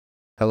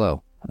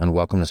Hello, and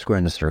welcome to Square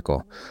in the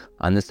Circle.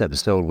 On this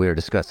episode, we are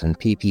discussing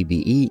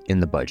PPBE in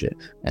the budget,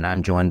 and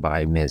I'm joined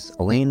by Ms.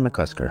 Elaine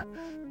McCusker.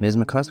 Ms.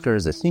 McCusker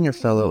is a senior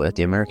fellow at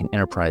the American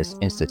Enterprise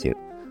Institute,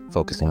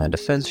 focusing on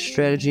defense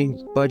strategy,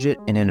 budget,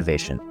 and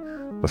innovation.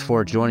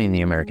 Before joining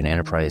the American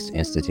Enterprise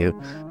Institute,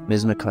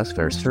 Ms.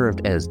 McCusker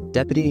served as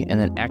deputy and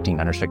then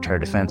acting Undersecretary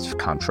of Defense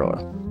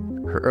Comptroller.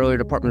 Her earlier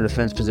Department of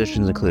Defense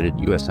positions included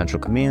U.S.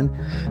 Central Command,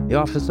 the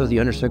Office of the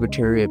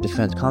Undersecretary of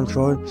Defense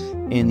Comptroller,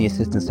 and the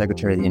Assistant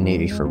Secretary of the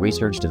Navy for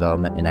Research,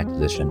 Development, and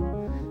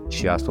Acquisition.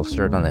 She also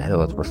served on the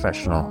Hill as a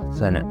professional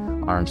Senate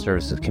Armed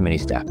Services Committee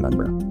staff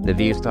member. The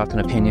views, thoughts, and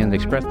opinions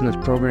expressed in this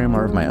program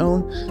are of my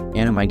own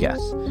and of my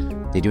guests.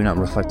 They do not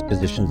reflect the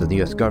positions of the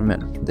U.S.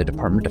 government, the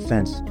Department of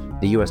Defense,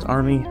 the U.S.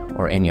 Army,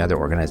 or any other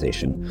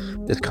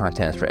organization. This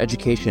content is for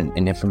education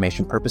and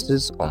information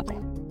purposes only.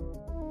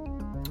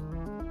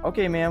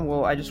 Okay, man.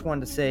 Well, I just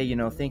wanted to say,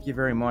 thank you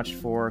very much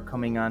for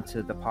coming on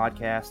to the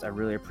podcast. I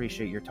really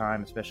appreciate your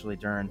time, especially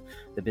during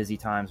the busy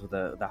times with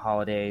the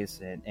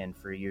holidays, and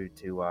for you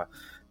to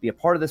be a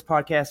part of this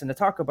podcast and to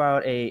talk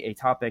about a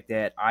topic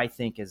that I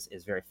think is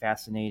very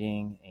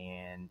fascinating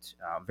and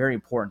very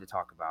important to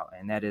talk about,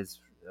 and that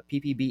is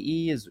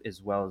PPBE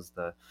as well as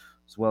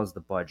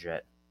the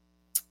budget.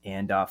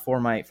 And for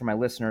my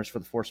listeners, for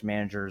the force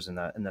managers, and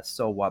the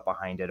so what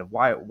behind it, of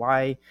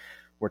why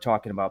we're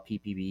talking about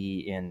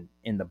PPBE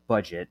in the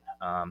budget,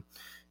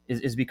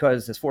 is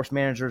because as force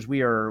managers, we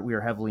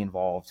are heavily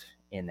involved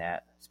in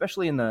that,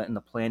 especially in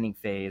the planning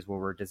phase where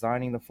we're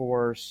designing the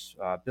force,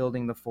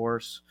 building the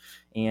force,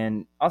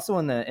 and also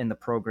in the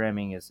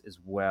programming as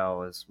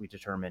well as we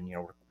determine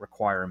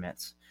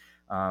requirements.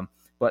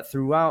 But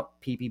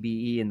throughout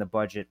PPBE in the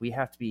budget, we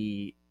have to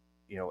be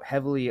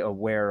heavily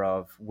aware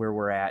of where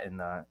we're at in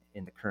the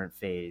current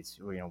phase.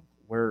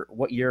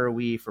 What year are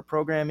we for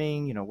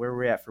programming? Where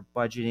we're at for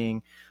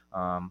budgeting?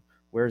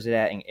 Where is it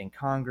at in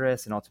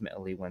Congress, and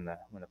ultimately when the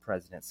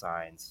president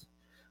signs?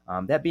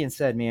 That being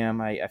said,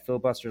 ma'am, I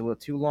filibustered a little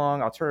too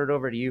long. I'll turn it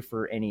over to you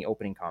for any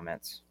opening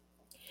comments.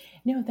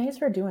 No, thanks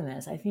for doing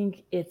this. I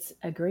think it's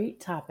a great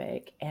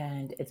topic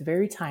and it's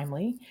very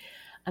timely.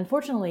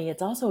 Unfortunately,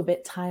 it's also a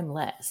bit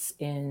timeless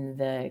in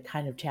the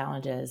kind of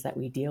challenges that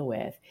we deal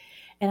with.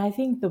 And I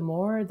think the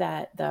more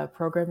that the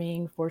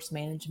programming, force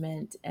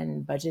management,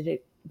 and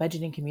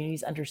budgeting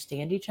communities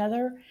understand each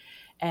other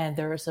and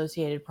their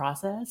associated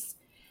process,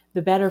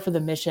 the better for the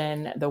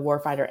mission, the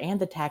warfighter, and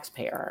the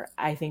taxpayer.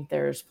 I think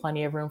there's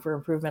plenty of room for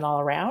improvement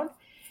all around.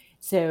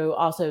 So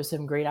also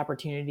some great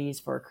opportunities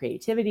for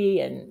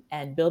creativity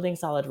and building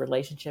solid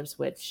relationships,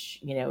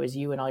 which, as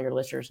you and all your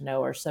listeners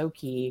know, are so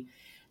key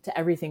to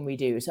everything we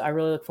do. So I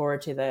really look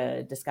forward to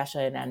the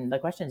discussion and the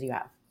questions you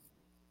have.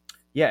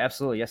 Yeah,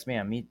 absolutely. Yes,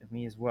 ma'am.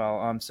 Me as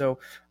well. So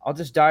I'll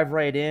just dive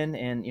right in.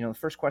 And, the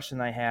first question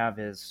I have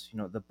is,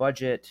 the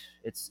budget,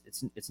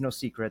 it's no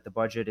secret. The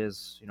budget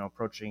is,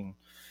 approaching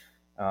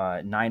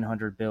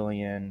 900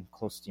 billion,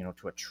 close to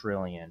 $1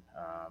 trillion.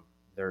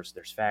 There's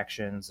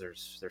factions,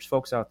 there's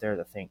folks out there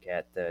that think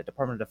that the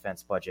Department of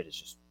Defense budget is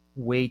just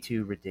way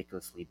too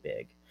ridiculously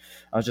big.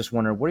 I was just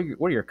wondering,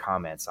 what are your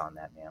comments on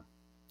that, ma'am?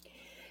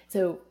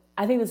 So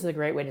I think this is a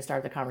great way to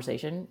start the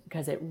conversation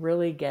because it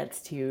really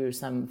gets to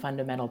some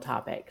fundamental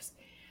topics.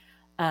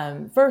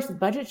 First,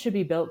 budget should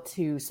be built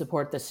to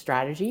support the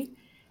strategy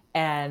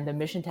and the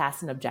mission,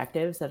 tasks, and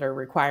objectives that are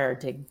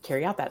required to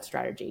carry out that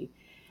strategy.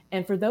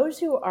 And for those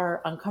who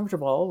are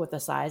uncomfortable with the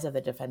size of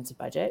the defense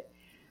budget,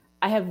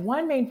 I have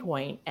one main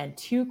point and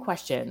two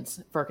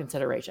questions for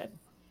consideration.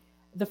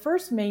 The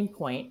first main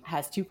point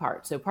has two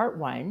parts. So part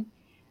one,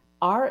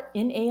 our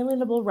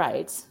inalienable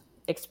rights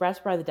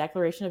expressed by the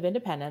Declaration of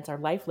Independence are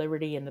life,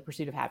 liberty, and the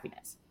pursuit of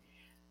happiness.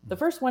 The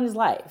first one is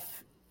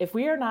life. If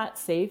we are not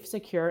safe,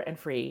 secure, and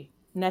free,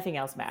 nothing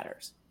else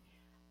matters.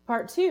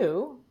 Part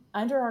two,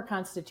 under our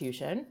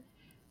Constitution,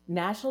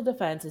 national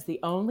defense is the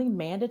only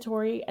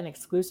mandatory and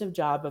exclusive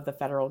job of the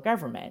federal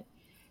government.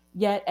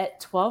 Yet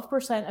at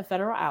 12% of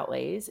federal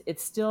outlays,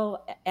 it's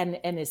still and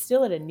is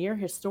still at a near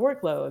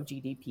historic low of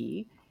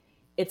GDP.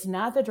 It's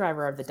not the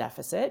driver of the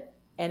deficit,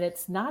 and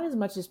it's not as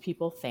much as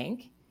people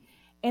think.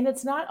 And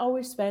it's not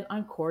always spent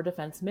on core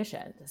defense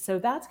missions. So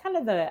that's kind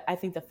of I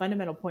think the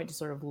fundamental point to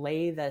sort of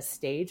lay the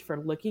stage for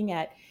looking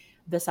at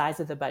the size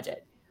of the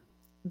budget.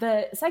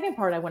 The second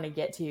part I want to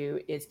get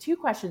to is two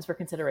questions for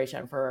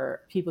consideration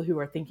for people who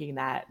are thinking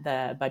that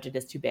the budget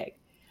is too big.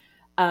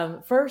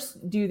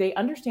 First, do they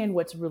understand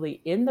what's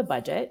really in the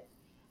budget,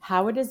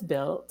 how it is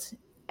built,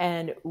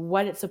 and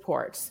what it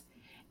supports?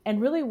 And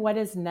really what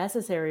is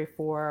necessary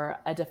for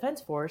a defense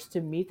force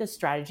to meet the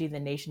strategy the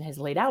nation has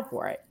laid out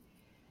for it?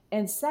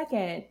 And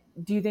second,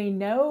 do they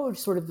know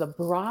sort of the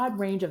broad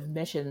range of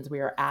missions we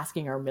are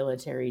asking our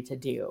military to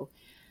do,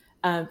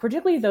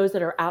 particularly those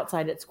that are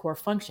outside its core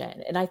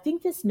function? And I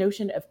think this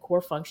notion of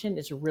core function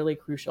is really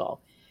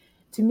crucial.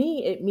 To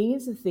me, it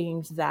means the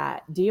things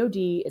that DoD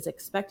is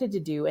expected to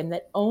do and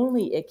that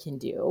only it can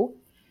do,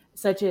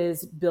 such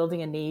as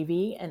building a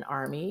Navy, an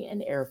Army,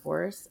 an Air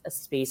Force, a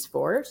Space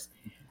Force,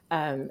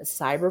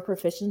 cyber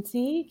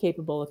proficiency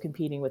capable of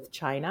competing with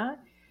China,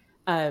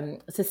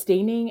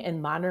 sustaining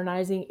and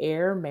modernizing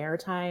air,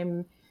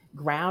 maritime,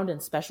 ground,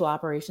 and special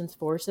operations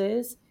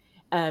forces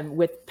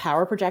with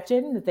power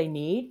projection that they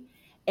need,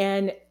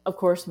 and of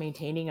course,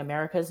 maintaining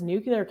America's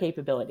nuclear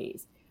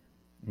capabilities.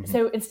 Mm-hmm.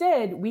 So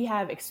instead, we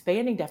have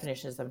expanding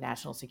definitions of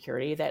national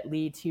security that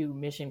lead to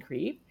mission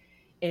creep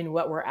in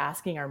what we're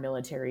asking our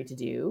military to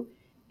do.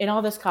 And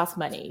all this costs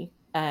money,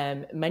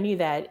 money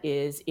that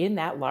is in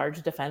that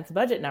large defense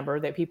budget number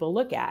that people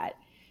look at.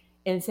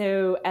 And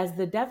so, as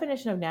the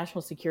definition of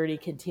national security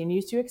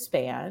continues to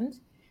expand,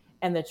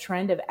 and the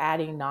trend of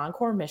adding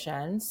non-core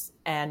missions,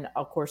 and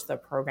of course the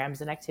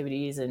programs and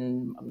activities,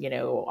 and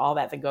all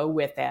that go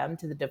with them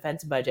to the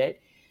defense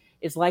budget,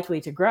 is likely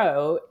to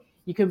grow.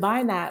 You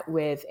combine that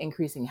with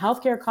increasing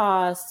healthcare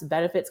costs,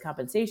 benefits,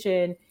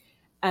 compensation.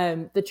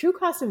 The true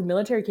cost of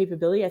military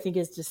capability, I think,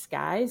 is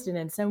disguised and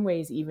in some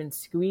ways even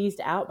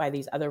squeezed out by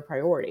these other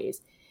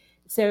priorities.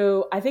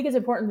 So I think it's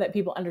important that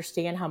people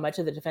understand how much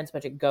of the defense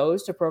budget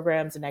goes to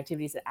programs and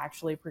activities that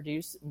actually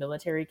produce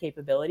military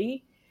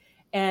capability.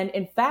 And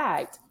in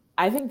fact,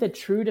 I think the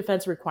true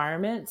defense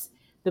requirements,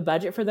 the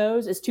budget for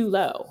those is too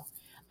low.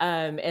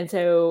 And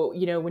so,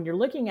 when you're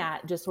looking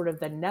at just sort of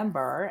the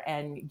number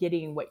and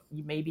getting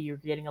you're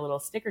getting a little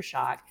sticker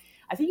shock,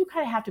 I think you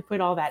kind of have to put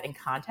all that in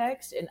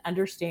context and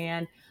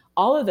understand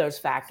all of those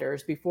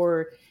factors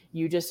before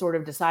you just sort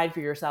of decide for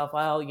yourself,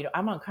 well,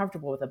 I'm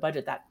uncomfortable with a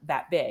budget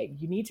that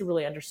big. You need to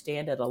really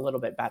understand it a little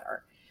bit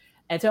better.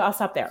 And so I'll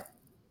stop there.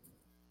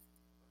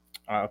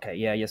 Okay.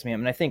 Yeah. Yes, ma'am.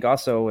 And I think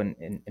also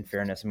in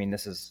fairness, I mean,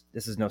 this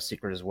is no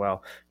secret as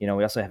well. We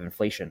also have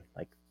inflation,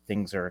 like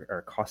things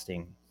are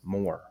costing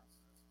more.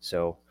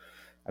 So,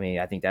 I mean,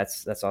 I think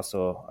that's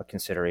also a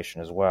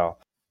consideration as well.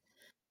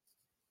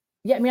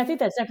 Yeah, I mean, I think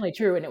that's definitely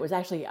true. And it was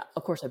actually,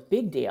 of course, a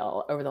big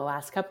deal over the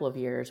last couple of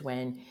years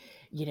when,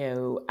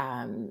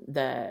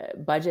 the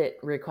budget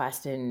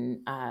request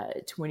in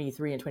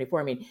 23 and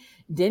 24, I mean,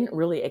 didn't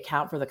really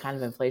account for the kind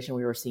of inflation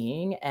we were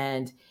seeing.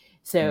 And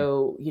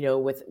so,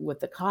 with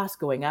the cost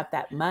going up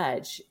that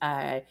much,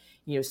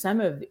 some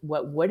of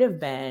what would have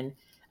been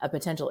a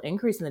potential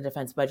increase in the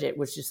defense budget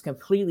was just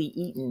completely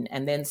eaten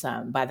and then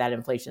some by that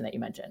inflation that you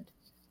mentioned.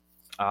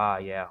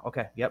 Yeah.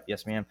 Okay. Yep.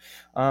 Yes, ma'am.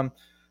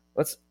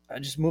 Let's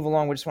just move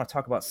along. We just want to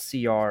talk about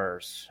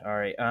CRs. All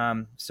right.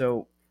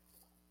 So,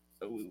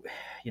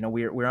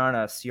 we're on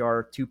a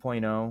CR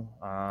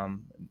 2.0,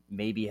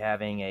 maybe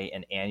having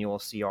an annual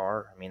CR.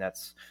 I mean,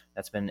 that's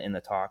been in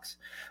the talks.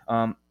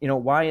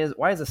 Why is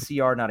a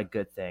CR not a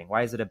good thing?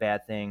 Why is it a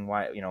bad thing?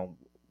 Why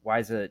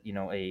is it,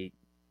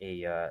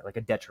 like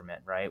a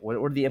detriment, right? What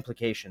are the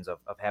implications of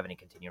having a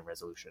continuing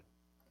resolution?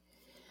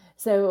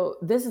 So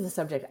this is a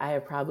subject I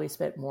have probably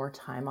spent more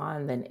time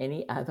on than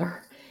any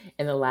other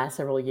in the last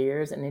several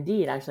years. And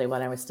indeed, actually,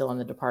 when I was still in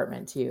the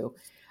department too.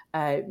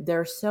 There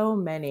are so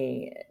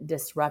many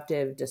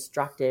disruptive,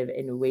 destructive,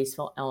 and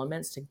wasteful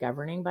elements to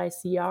governing by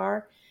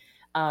CR.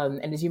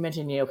 And as you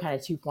mentioned, kind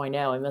of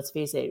 2.0, and let's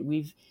face it,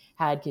 we've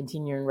had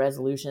continuing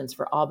resolutions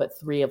for all but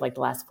 3 of like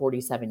the last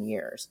 47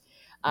 years.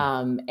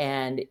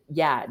 And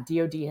yeah,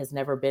 DOD has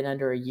never been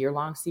under a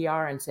year-long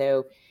CR. And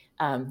so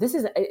this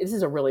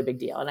is a really big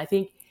deal. And I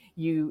think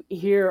you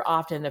hear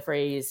often the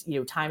phrase,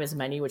 time is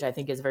money, which I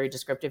think is very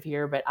descriptive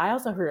here. But I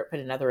also heard it put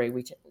another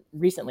way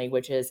recently,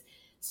 which is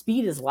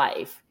speed is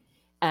life.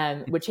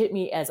 Which hit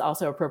me as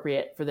also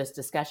appropriate for this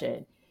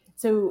discussion.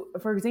 So,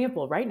 for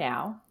example, right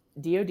now,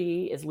 DOD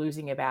is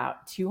losing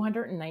about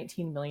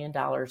 $219 million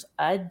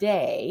a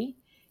day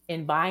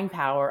in buying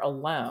power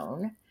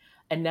alone,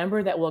 a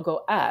number that will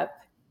go up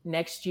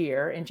next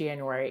year in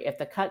January if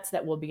the cuts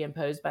that will be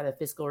imposed by the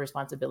Fiscal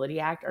Responsibility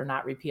Act are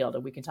not repealed.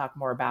 And we can talk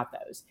more about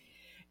those.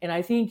 And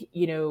I think,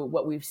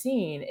 what we've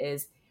seen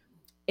is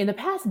in the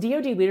past,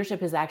 DOD leadership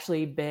has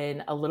actually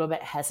been a little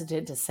bit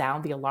hesitant to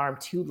sound the alarm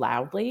too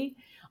loudly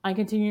on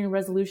continuing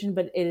resolution,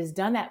 but it has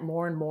done that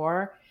more and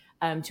more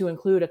to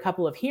include a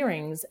couple of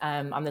hearings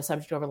on the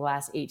subject over the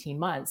last 18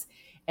 months.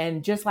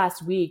 And just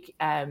last week,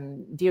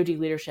 DOD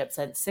leadership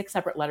sent 6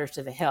 separate letters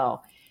to the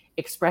Hill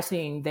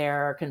expressing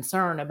their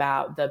concern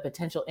about the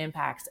potential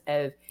impacts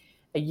of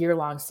a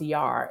year-long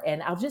CR.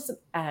 And I'll just,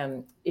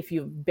 if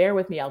you bear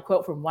with me, I'll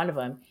quote from one of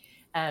them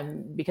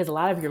because a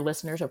lot of your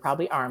listeners are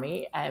probably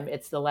Army.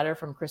 It's the letter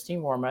from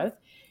Christine Wormuth,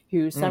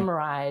 who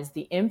summarized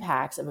the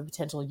impacts of a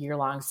potential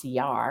year-long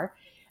CR.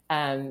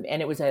 And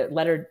it was a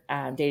letter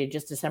dated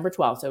just December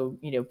 12th, so,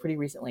 pretty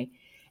recently.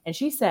 And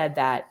she said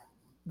that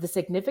the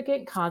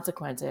significant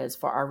consequences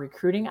for our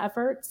recruiting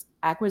efforts,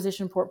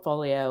 acquisition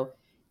portfolio,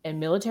 and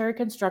military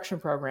construction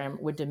program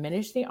would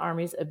diminish the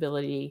Army's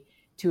ability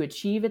to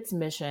achieve its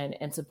mission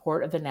in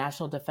support of the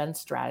national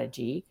defense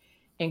strategy,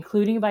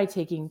 including by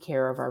taking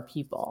care of our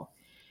people.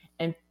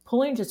 And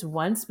pulling just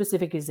one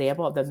specific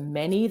example of the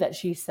many that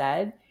she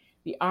said,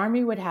 the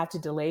Army would have to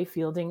delay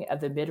fielding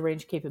of the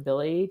mid-range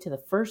capability to the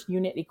first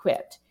unit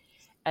equipped,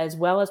 as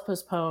well as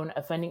postpone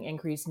a funding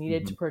increase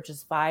needed to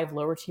purchase 5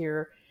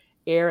 lower-tier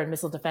air and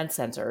missile defense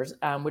sensors,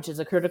 which is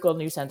a critical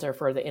new sensor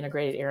for the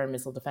integrated air and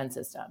missile defense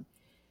system.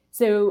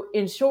 So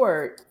in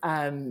short,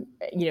 from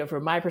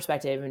my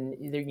perspective,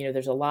 and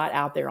there's a lot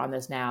out there on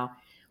this now,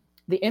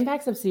 The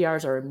impacts of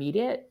CRs are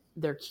immediate,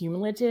 they're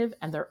cumulative,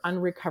 and they're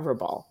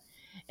unrecoverable.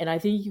 And I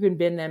think you can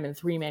bin them in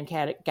three main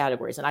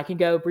categories. And I can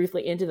go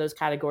briefly into those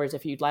categories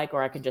if you'd like,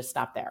 or I can just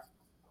stop there.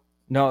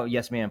 No,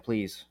 yes, ma'am,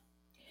 please.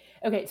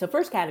 Okay, so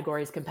first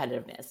category is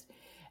competitiveness.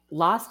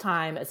 Lost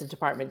time as the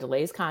department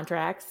delays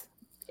contracts.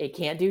 It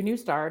can't do new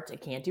starts.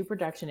 It can't do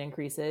production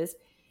increases.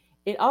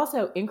 It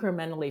also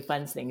incrementally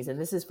funds things. And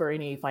this is for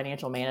any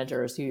financial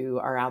managers who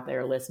are out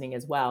there listening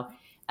as well.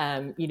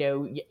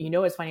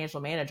 As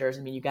financial managers,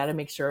 I mean, you got to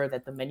make sure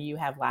that the money you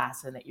have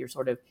lasts and that you're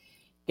sort of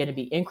going to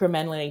be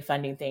incrementally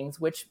funding things,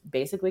 which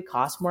basically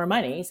cost more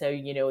money. So,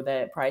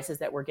 the prices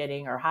that we're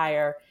getting are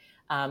higher.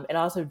 It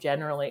also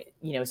generally,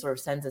 sort of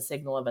sends a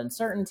signal of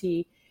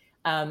uncertainty.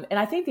 And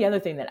I think the other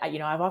thing that,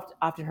 I've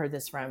often heard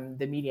this from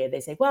the media, they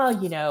say, well,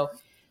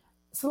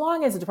 so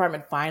long as the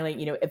department finally,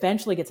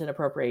 eventually gets an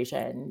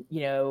appropriation,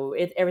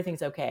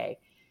 everything's okay.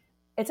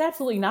 It's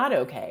absolutely not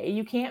okay.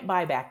 You can't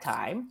buy back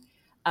time.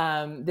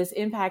 This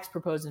impacts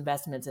proposed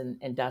investments in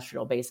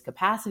industrial-based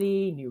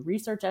capacity, new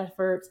research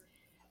efforts,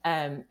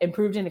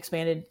 improved and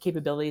expanded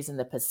capabilities in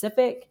the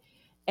Pacific,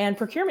 and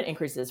procurement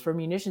increases for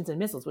munitions and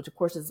missiles, which of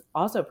course is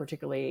also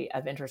particularly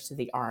of interest to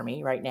the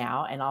Army right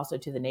now, and also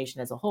to the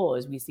nation as a whole,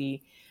 as we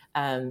see,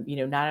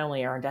 not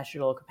only our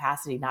industrial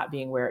capacity not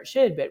being where it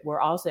should, but we're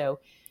also,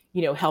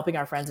 helping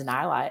our friends and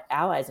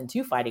allies in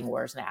two fighting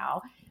wars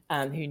now,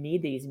 who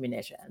need these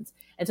munitions.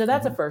 And so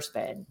that's a first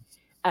bin.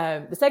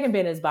 The second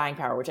bin is buying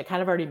power, which I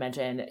kind of already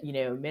mentioned,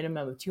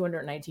 minimum of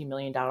 $219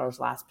 million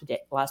lost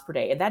per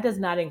day. And that does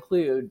not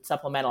include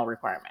supplemental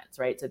requirements,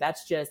 right? So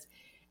that's just,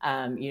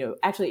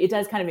 actually it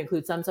does kind of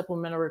include some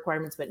supplemental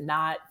requirements, but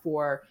not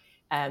for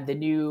the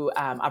new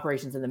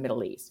operations in the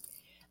Middle East.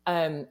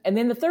 And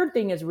then the third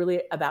thing is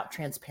really about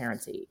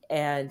transparency.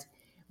 And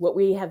what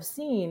we have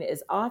seen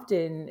is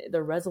often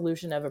the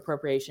resolution of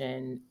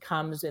appropriation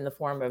comes in the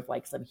form of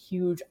like some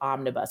huge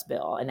omnibus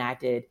bill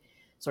enacted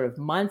sort of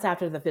months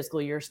after the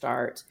fiscal year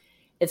starts.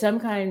 It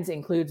sometimes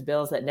includes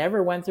bills that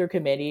never went through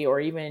committee or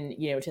even,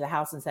 to the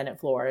House and Senate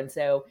floor. And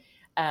so,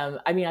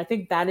 I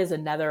think that is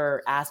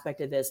another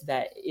aspect of this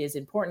that is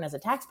important as a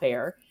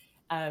taxpayer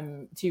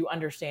to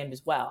understand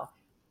as well.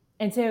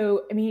 And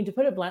so, to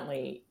put it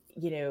bluntly,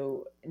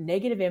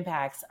 negative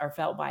impacts are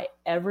felt by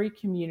every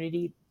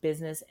community,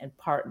 business, and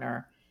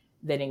partner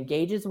that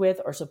engages with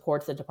or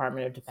supports the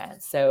Department of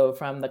Defense. So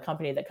from the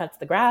company that cuts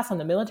the grass on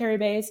the military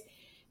base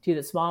to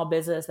the small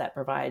business that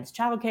provides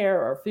childcare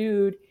or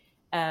food,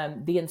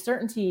 the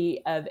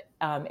uncertainty of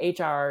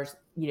HRs,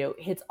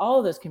 hits all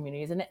of those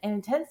communities, and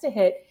it tends to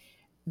hit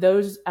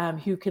those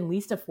who can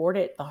least afford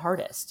it the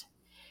hardest.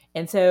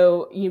 And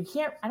so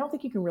I don't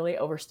think you can really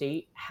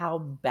overstate how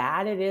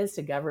bad it is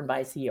to govern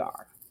by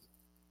CR.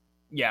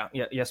 Yeah,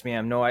 yes,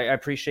 ma'am. No, I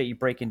appreciate you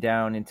breaking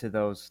down into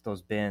those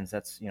bins.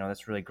 That's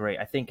really great.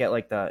 I think at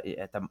like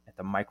the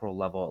micro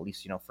level, at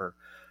least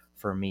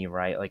for me,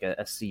 right, like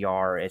a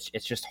CR, it's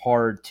just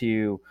hard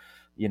to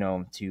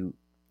to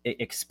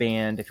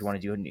expand if you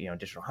want to do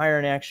additional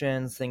hiring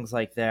actions, things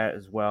like that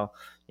as well.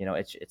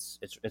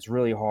 It's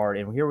really hard,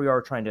 and here we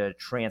are trying to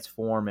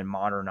transform and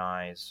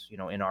modernize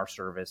in our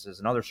services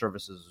and other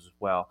services as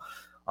well.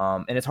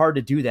 And it's hard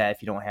to do that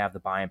if you don't have the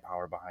buying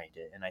power behind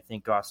it. And I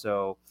think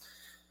also,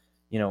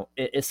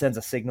 it sends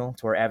a signal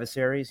to our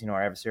adversaries.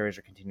 Our adversaries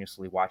are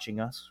continuously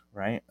watching us,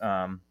 right?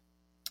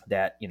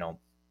 That,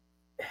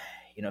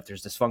 if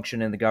there's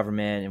dysfunction in the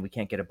government and we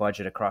can't get a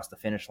budget across the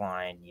finish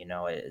line,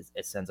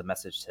 it sends a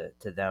message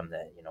to them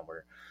that,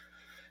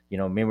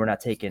 maybe we're not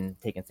taking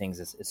things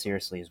as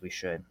seriously as we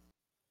should.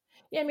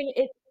 Yeah,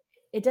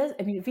 it does.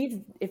 It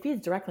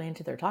feeds directly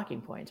into their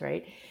talking points,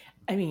 right?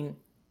 If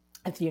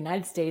the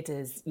United States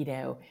is,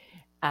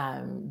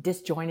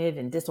 disjointed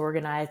and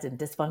disorganized and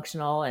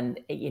dysfunctional and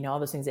all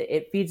those things,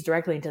 it feeds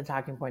directly into the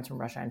talking points from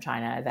Russia and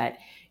China that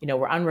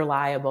we're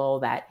unreliable,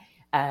 that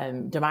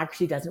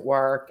democracy doesn't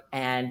work,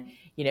 and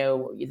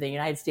the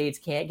United States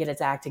can't get its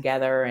act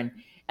together. And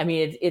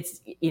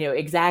it's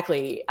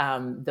exactly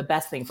the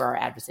best thing for our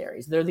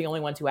adversaries. They're the only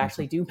ones who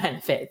actually do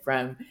benefit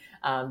from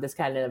this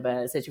kind of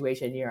a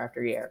situation year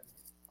after year.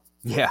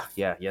 Yeah,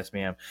 yes,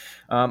 ma'am.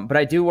 But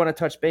I do want to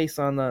touch base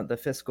on the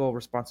Fiscal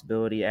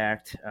Responsibility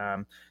Act.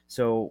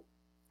 So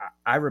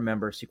I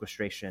remember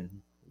sequestration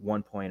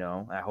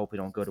 1.0. I hope we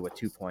don't go to a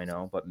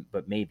 2.0,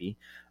 but maybe.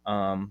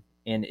 And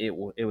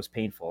it was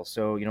painful.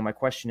 So my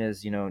question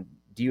is,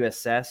 do you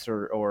assess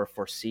or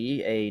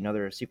foresee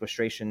another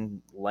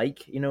sequestration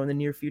in the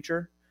near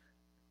future?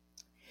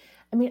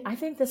 I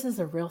think this is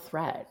a real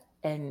threat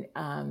and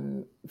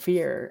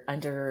fear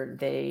under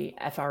the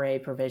FRA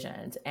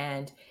provisions.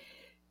 And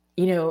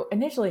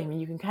initially,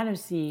 you can kind of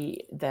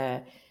see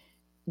the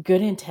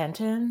good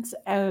intentions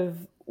of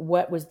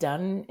what was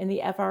done in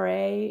the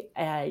FRA,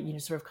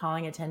 sort of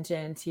calling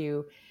attention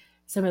to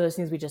some of those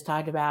things we just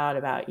talked about,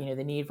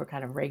 the need for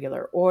kind of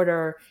regular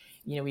order.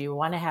 We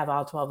want to have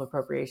all 12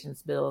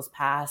 appropriations bills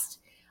passed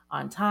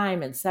on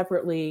time and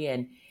separately.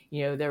 And,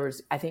 there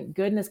was, I think,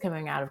 goodness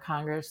coming out of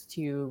Congress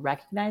to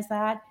recognize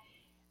that.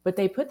 but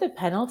they put the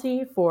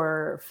penalty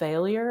for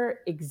failure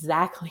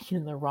exactly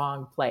in the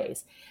wrong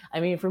place. I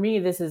mean, for me,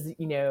 this is,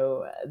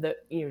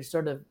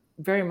 sort of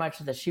very much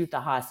the shoot the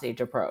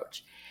hostage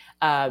approach,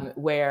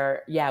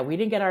 where, yeah, we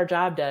didn't get our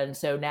job done.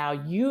 So now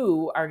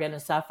you are going to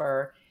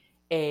suffer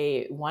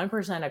a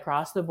 1%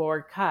 across the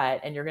board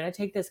cut, and you're going to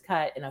take this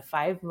cut in a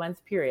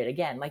 5-month period.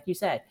 Again, like you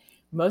said,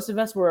 a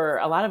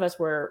lot of us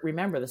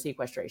remember the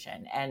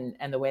sequestration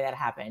and the way that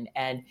happened.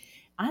 And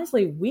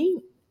honestly,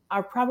 we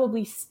are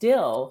probably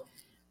still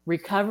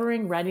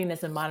recovering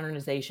readiness and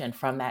modernization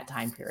from that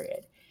time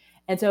period.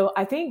 And so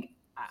I think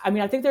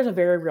there's a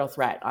very real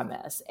threat on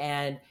this.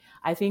 And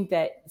I think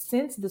that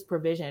since this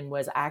provision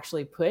was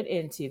actually put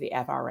into the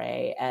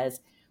FRA as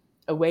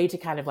a way to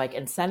kind of like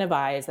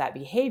incentivize that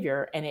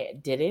behavior and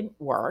it didn't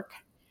work,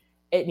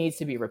 it needs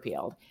to be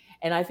repealed.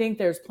 And I think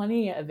there's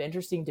plenty of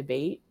interesting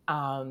debate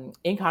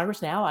in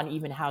Congress now on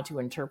even how to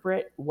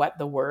interpret what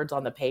the words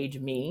on the page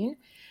mean,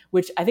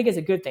 which I think is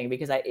a good thing,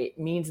 because it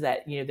means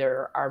that,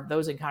 there are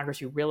those in Congress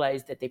who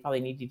realize that they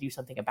probably need to do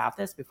something about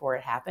this before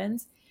it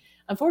happens.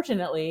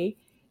 Unfortunately,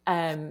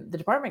 the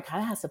department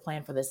kind of has to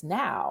plan for this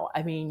now.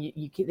 I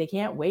mean, they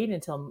can't wait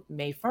until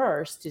May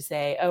 1st to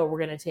say, oh, we're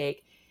going to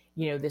take,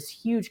 this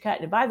huge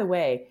cut. And by the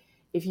way,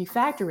 if you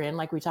factor in,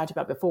 like we talked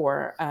about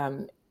before,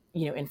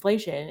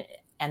 inflation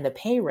and the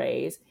pay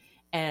raise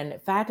and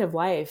fact of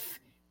life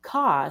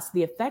costs,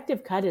 the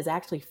effective cut is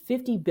actually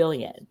 $50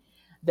 billion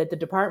that the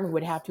department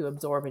would have to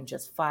absorb in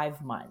just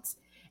 5 months.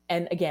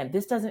 And again,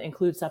 this doesn't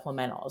include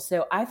supplementals.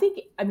 So I think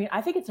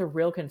it's a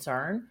real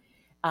concern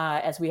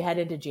as we head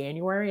into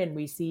January and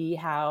we see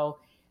how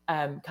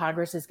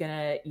Congress is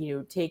going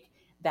to, take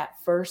that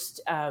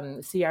first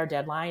CR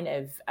deadline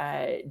of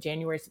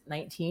January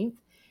 19th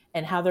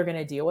and how they're going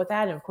to deal with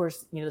that. And of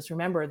course, let's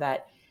remember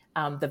that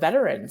the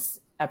veterans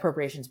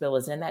appropriations bill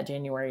is in that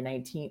January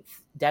 19th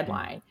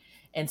deadline.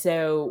 And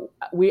so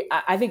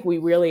I think we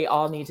really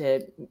all need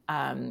to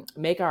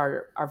make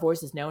our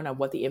voices known on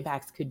what the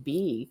impacts could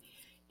be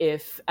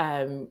if,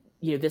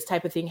 this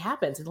type of thing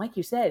happens. And like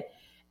you said,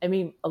 I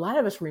mean, a lot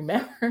of us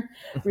remember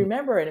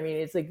it. I mean,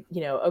 it's like,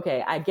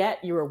 okay, I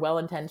get you were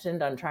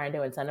well-intentioned on trying to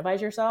incentivize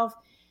yourself,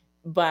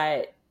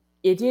 but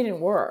it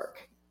didn't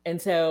work.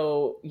 And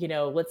so,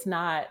 let's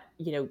not,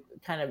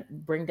 kind of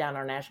bring down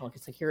our national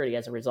security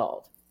as a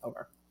result.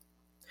 Over.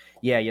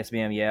 Yeah. Yes,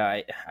 ma'am.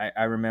 Yeah.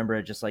 I remember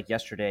it just like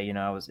yesterday.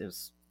 I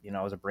was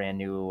a brand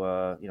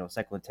new,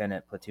 second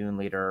lieutenant platoon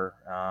leader,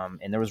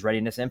 and there was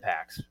readiness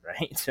impacts,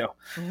 right? So,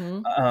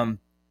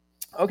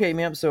 okay,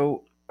 ma'am.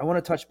 So I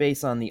want to touch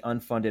base on the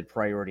unfunded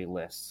priority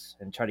lists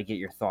and try to get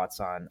your thoughts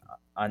on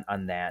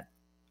that.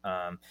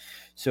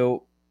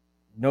 So,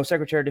 no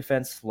Secretary of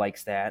Defense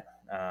likes that.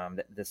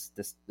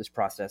 This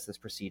process, this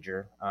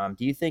procedure.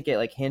 Do you think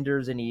it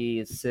hinders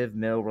any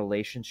civ-mil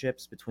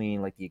relationships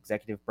between the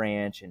executive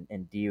branch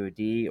and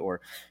DoD, or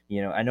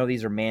I know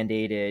these are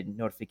mandated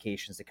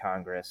notifications to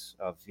Congress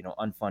of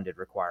unfunded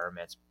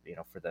requirements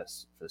for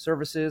the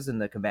services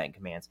and the combatant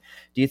commands.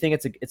 Do you think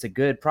it's a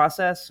good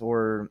process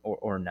or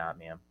not,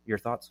 ma'am? Your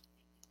thoughts?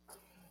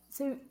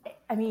 So,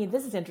 I mean,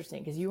 this is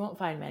interesting because you won't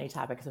find many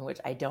topics in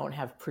which I don't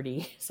have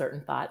pretty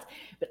certain thoughts,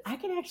 but I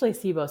can actually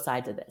see both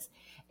sides of this.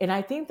 And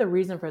I think the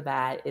reason for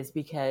that is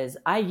because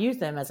I use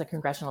them as a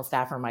congressional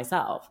staffer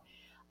myself.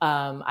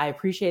 I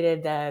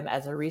appreciated them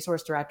as a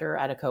resource director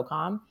at a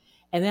COCOM,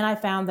 and then I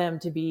found them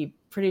to be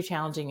pretty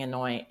challenging and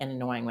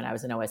annoying when I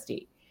was an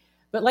OSD.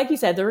 But like you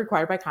said, they're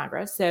required by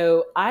Congress.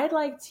 So I'd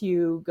like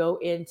to go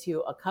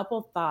into a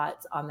couple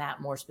thoughts on that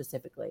more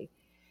specifically.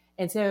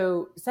 And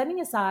so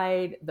setting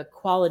aside the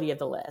quality of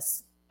the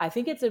list, I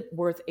think it's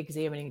worth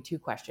examining two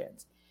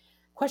questions.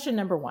 Question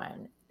number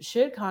one,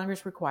 should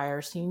Congress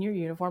require senior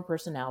uniformed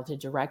personnel to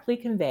directly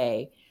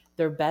convey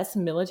their best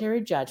military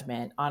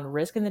judgment on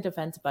risk in the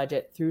defense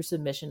budget through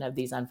submission of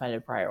these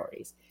unfunded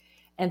priorities?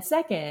 And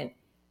second,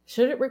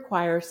 should it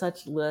require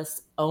such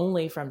lists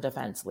only from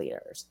defense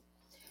leaders?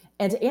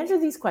 And to answer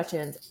these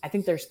questions, I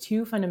think there's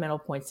two fundamental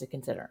points to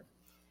consider.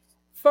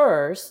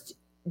 First,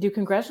 do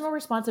congressional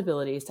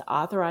responsibilities to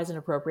authorize and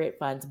appropriate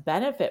funds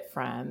benefit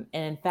from,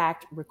 and in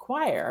fact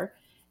require,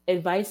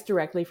 advice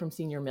directly from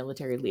senior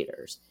military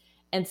leaders?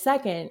 And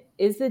second,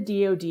 is the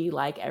DoD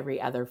like every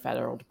other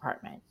federal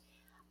department?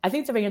 I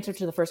think the answer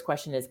to the first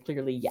question is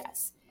clearly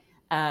yes.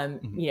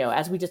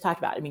 As we just talked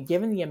about, I mean,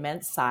 given the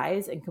immense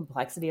size and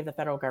complexity of the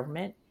federal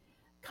government,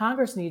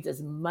 Congress needs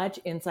as much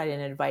insight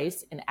and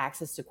advice and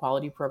access to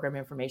quality program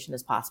information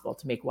as possible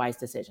to make wise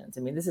decisions.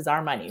 I mean, this is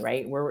our money,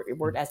 right?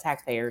 We're as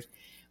taxpayers,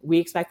 we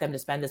expect them to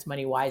spend this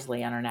money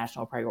wisely on our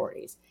national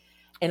priorities.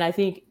 And I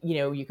think,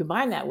 you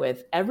combine that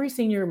with every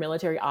senior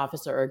military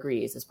officer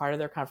agrees as part of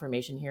their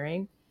confirmation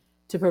hearing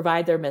to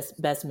provide their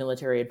best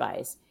military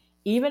advice,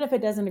 even if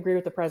it doesn't agree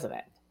with the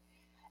president.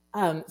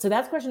 So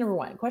that's question number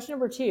one. Question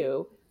number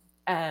two,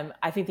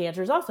 I think the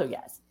answer is also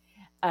yes.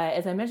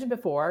 As I mentioned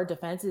before,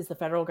 defense is the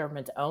federal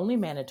government's only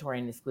mandatory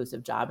and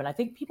exclusive job, and I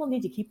think people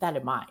need to keep that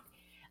in mind.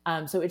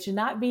 So it should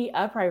not be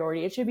a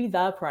priority. It should be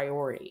the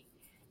priority.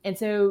 And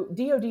so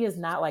DoD is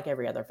not like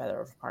every other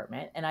federal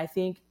department. And I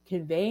think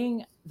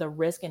conveying the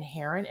risk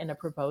inherent in a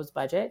proposed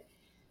budget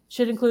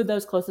should include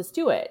those closest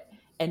to it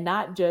and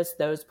not just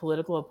those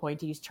political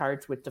appointees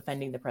charged with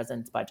defending the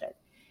president's budget.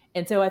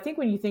 And so I think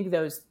when you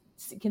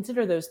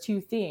consider those two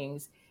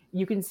things,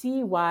 you can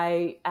see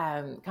why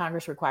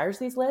Congress requires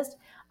these lists.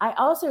 I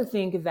also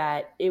think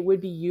that it would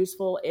be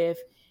useful if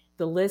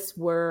the lists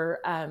were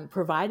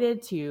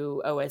provided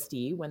to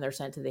OSD when they're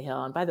sent to the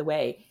Hill. And by the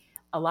way,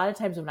 a lot of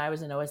times when I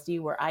was in OSD,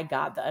 where I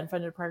got the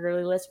unfunded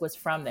priority list was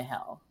from the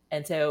Hill.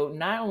 And so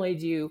not only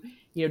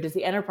does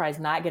the enterprise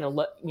not get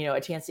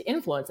a chance to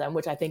influence them,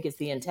 which I think is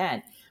the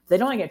intent, they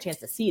don't get a chance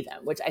to see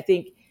them, which I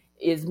think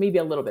is maybe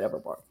a little bit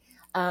overboard.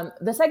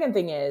 The second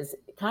thing is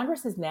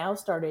Congress has now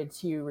started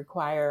to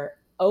require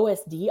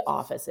OSD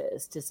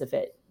offices to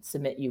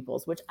submit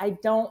UPLs, which I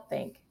don't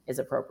think is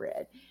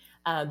appropriate.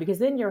 Because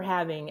then you're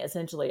having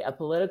essentially a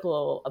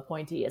political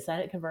appointee, a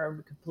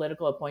Senate-confirmed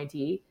political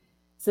appointee,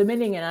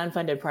 submitting an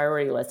unfunded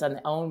priority list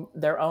on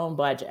their own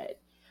budget.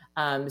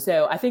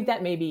 So I think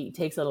that maybe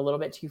takes it a little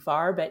bit too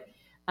far. But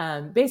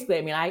basically,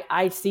 I mean,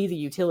 I see the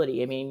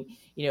utility. I mean,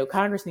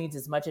 Congress needs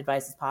as much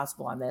advice as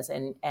possible on this.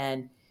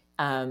 And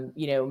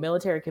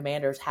military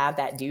commanders have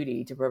that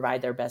duty to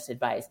provide their best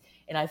advice.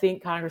 And I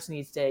think Congress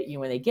needs to,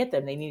 when they get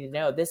them, they need to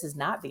know this is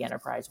not the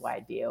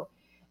enterprise-wide view.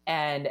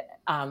 And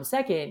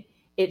second,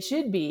 it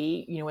should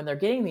be, when they're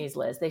getting these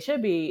lists, they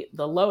should be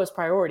the lowest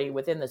priority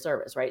within the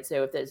service, right?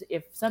 So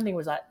if something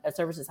was a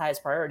service's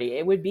highest priority,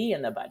 it would be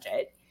in the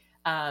budget.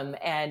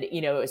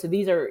 So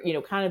these are,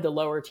 kind of the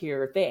lower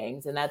tier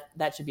things, and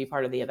that should be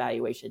part of the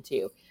evaluation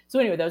too. So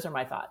anyway, those are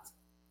my thoughts.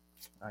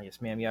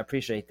 Yes, ma'am. Yeah, I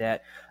appreciate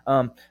that.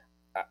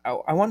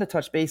 I wanted to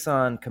touch base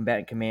on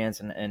combatant commands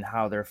and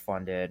how they're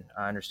funded.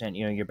 I understand,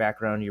 your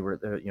background. You were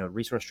the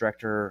resource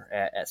director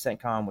at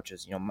CENTCOM, which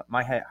is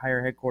my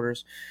higher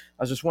headquarters.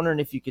 I was just wondering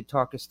if you could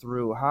talk us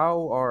through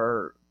how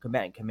are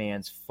combatant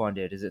commands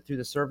funded. Is it through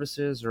the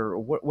services, or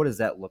what does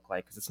that look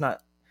like? Because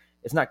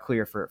it's not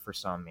clear for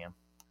some, ma'am.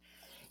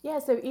 Yeah,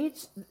 so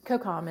each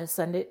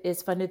COCOM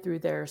is funded through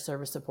their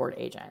service support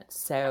agents.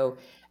 So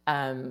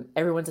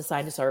everyone's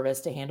assigned a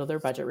service to handle their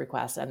budget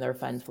requests and their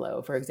fund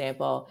flow. For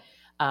example,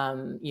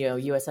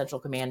 U.S. Central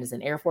Command is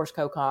an Air Force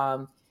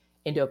COCOM,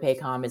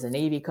 Indo-PACOM is a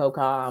Navy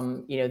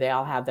COCOM. They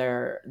all have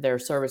their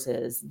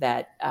services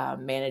that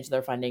manage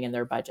their funding and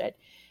their budget.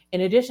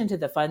 In addition to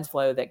the funds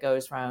flow that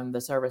goes from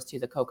the service to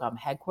the COCOM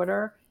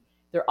headquarters,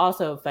 they're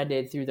also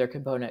funded through their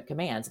component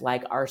commands,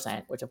 like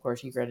RCENT, which of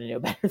course you're going to know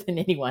better than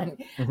anyone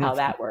how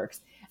that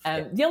works.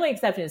 The only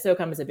exception is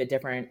SOCOM is a bit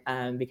different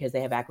because they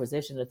have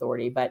acquisition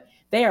authority, but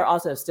they are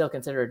also still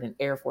considered an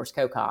Air Force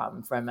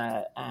COCOM from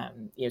a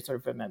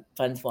from a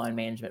funds flow and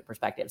management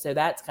perspective. So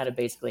that's kind of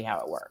basically how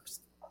it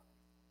works.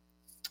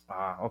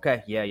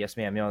 Okay. Yeah. Yes,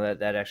 ma'am.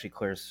 That actually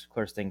clears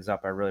things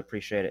up. I really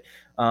appreciate it.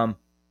 I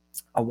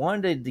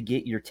wanted to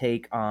get your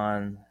take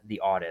on the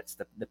audits,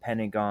 the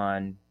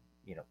Pentagon,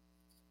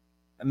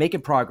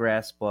 making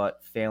progress,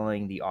 but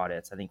failing the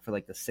audits, I think for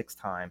like the sixth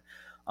time.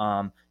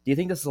 Do you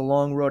think this is a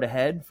long road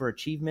ahead for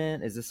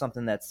achievement? Is this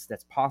something that's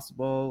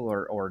possible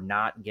or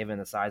not, given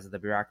the size of the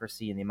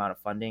bureaucracy and the amount of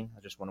funding?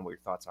 I just wonder what your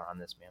thoughts are on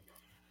this, ma'am.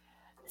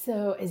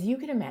 So as you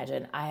can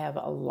imagine, I have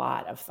a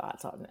lot of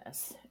thoughts on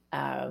this.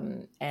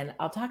 And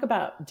I'll talk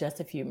about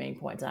just a few main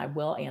points, and I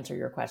will answer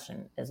your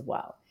question as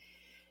well.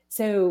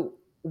 So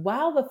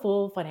while the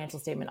full financial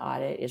statement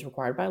audit is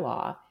required by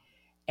law,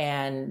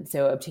 and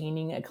so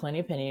obtaining a clean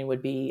opinion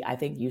would be, I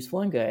think, useful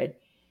and good,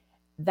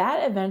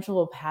 that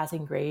eventual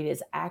passing grade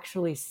is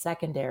actually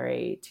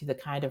secondary to the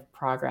kind of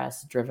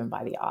progress driven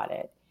by the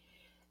audit.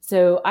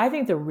 So I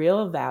think the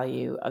real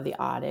value of the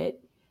audit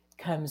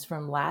comes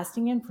from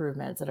lasting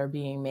improvements that are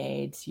being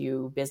made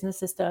to business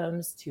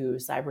systems, to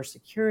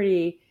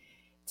cybersecurity,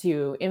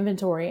 to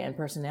inventory and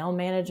personnel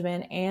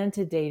management, and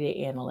to data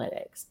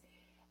analytics.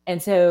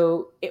 And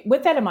so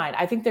with that in mind,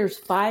 I think there's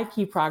 5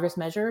 key progress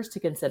measures to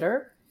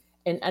consider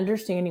in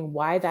understanding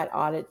why that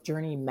audit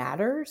journey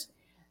matters,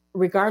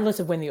 regardless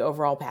of when the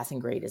overall passing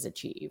grade is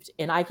achieved.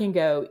 And I can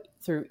go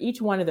through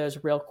each one of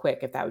those real quick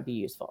if that would be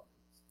useful.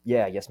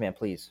 Yeah, yes, ma'am,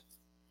 please.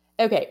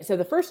 Okay, so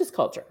the first is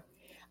culture.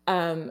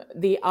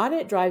 The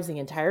audit drives the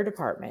entire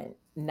department,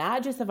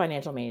 not just the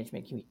financial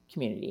management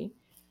community,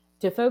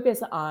 to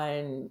focus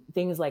on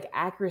things like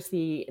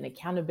accuracy and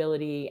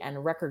accountability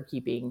and record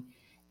keeping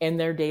in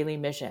their daily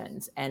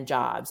missions and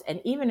jobs, and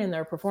even in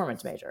their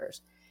performance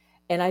measures.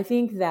 And I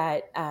think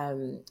that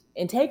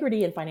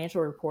integrity in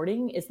financial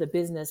reporting is the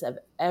business of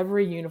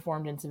every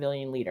uniformed and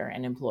civilian leader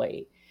and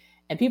employee.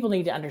 And people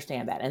need to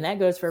understand that. And that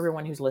goes for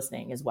everyone who's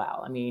listening as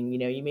well. I mean,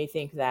 you may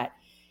think that,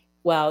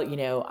 well,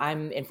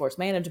 I'm in force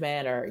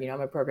management, or, I'm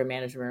a program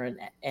manager,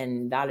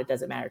 and that it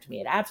doesn't matter to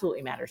me. It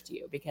absolutely matters to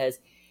you, because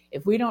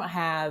if we don't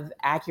have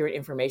accurate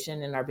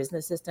information in our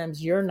business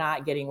systems, you're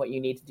not getting what you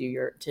need to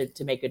do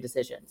to make good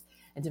decisions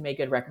and to make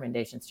good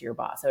recommendations to your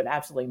boss. So it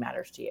absolutely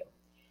matters to you.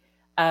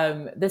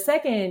 The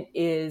second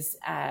is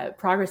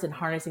progress in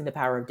harnessing the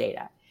power of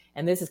data.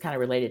 And this is kind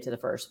of related to the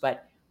first,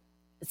 but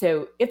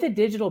So if the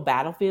digital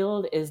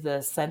battlefield is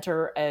the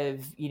center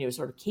of,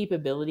 sort of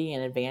capability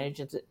and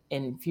advantage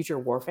in future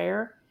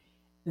warfare,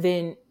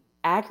 then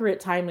accurate,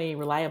 timely,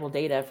 reliable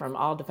data from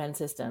all defense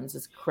systems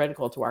is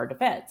critical to our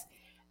defense.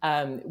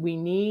 We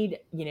need,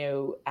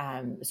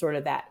 sort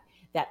of that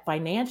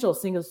financial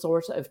single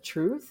source of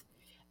truth.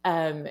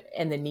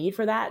 And the need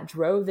for that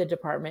drove the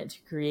department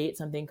to create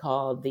something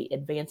called the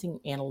Advancing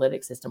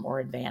Analytics System,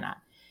 or ADVANA.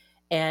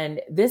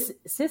 And this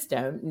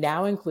system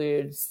now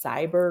includes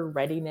cyber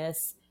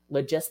readiness,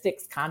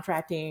 logistics,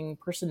 contracting,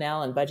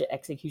 personnel, and budget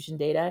execution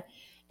data.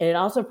 And it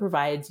also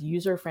provides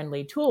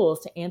user-friendly tools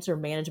to answer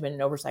management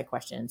and oversight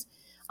questions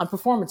on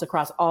performance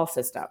across all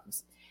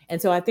systems.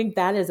 And so I think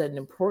that is an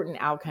important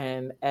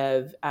outcome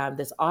of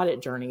this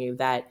audit journey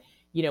that,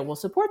 will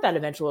support that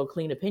eventual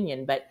clean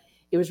opinion. But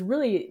it was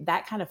really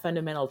that kind of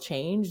fundamental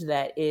change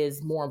that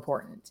is more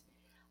important.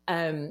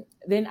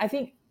 Then I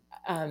think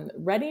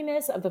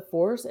readiness of the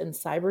force and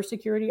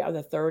cybersecurity are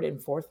the third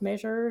and fourth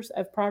measures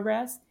of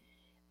progress.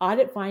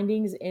 Audit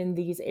findings in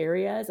these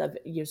areas of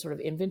sort of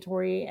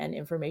inventory and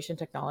information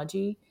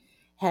technology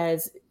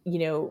has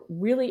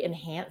really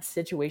enhanced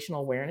situational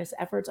awareness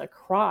efforts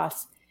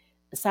across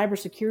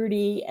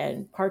cybersecurity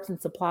and parts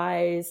and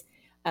supplies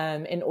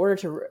in order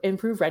to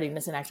improve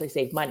readiness and actually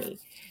save money.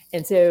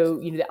 And so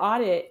the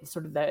audit,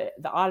 sort of the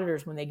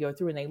auditors, when they go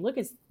through and they look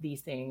at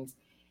these things,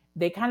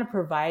 they kind of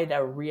provide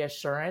a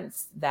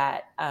reassurance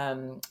that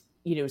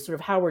sort of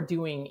how we're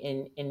doing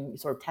in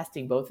sort of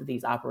testing both of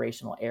these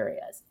operational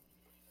areas.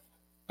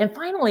 And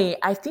finally,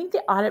 I think the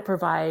audit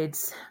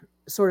provides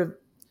sort of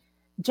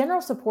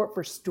general support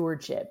for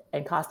stewardship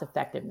and cost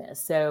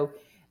effectiveness. So,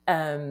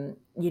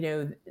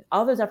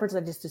 all those efforts I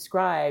just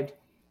described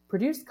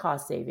produce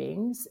cost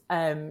savings.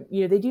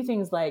 They do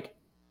things like,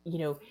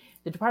 the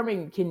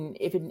department can,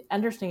 if it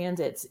understands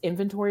its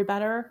inventory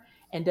better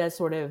and does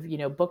sort of,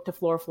 book to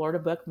floor, floor to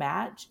book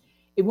match,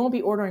 it won't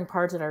be ordering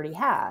parts it already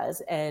has.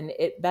 And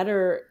it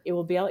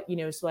will be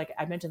able, so like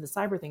I mentioned the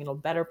cyber thing, it'll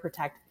better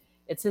protect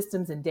its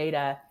systems and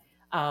data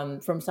from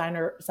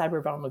cyber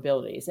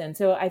vulnerabilities. And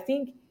so I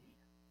think,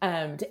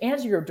 to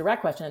answer your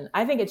direct question,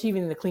 I think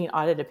achieving the clean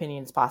audit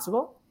opinion is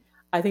possible.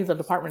 I think the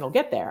department will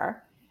get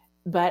there,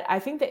 but I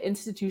think that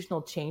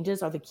institutional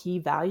changes are the key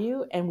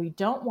value, and we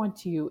don't want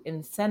to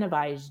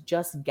incentivize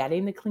just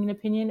getting the clean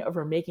opinion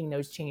over making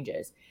those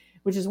changes,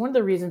 which is one of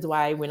the reasons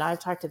why when I've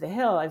talked to the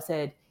Hill, I've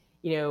said,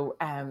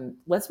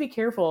 let's be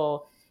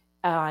careful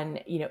on,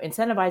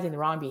 incentivizing the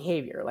wrong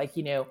behavior. Like,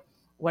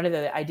 one of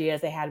the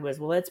ideas they had was,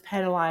 well, let's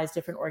penalize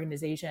different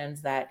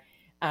organizations that,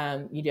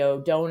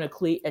 don't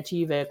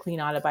achieve a clean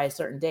audit by a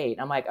certain date.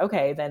 I'm like,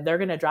 okay, then they're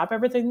going to drop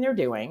everything they're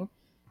doing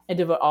and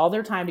devote all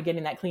their time to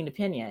getting that clean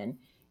opinion,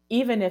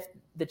 even if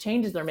the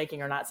changes they're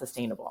making are not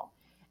sustainable.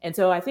 And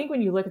so I think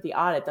when you look at the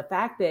audit, the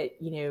fact that,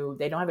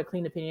 they don't have a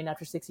clean opinion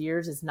after 6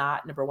 years is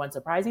not, number one,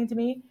 surprising to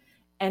me.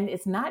 And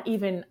it's not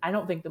even, I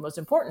don't think, the most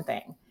important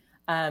thing.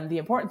 The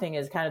important thing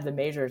is kind of the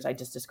measures I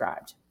just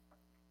described.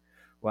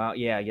 Wow.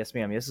 Yeah. Yes,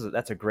 ma'am.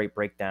 That's a great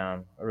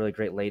breakdown, a really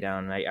great laydown.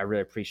 And I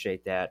really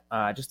appreciate that.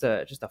 Just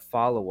a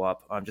follow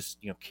up. I'm just,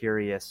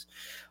 curious,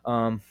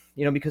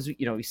 because,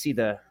 we see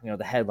the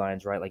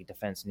headlines, right? Like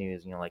defense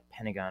news, like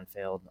Pentagon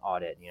failed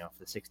audit, for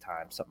the 6th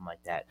time, something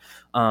like that.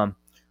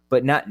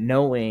 But not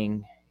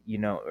knowing,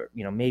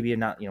 maybe you're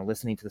not,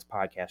 listening to this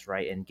podcast,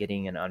 right. And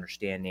getting an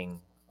understanding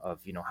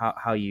of,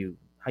 how you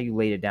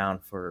laid it down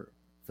for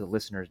the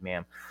listeners,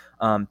 ma'am.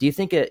 Do you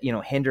think it,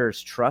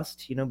 hinders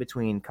trust,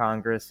 between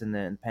Congress and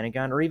the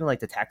Pentagon, or even like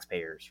the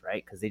taxpayers,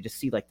 right? Because they just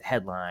see like the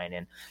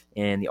headline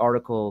and the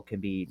article can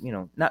be,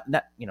 not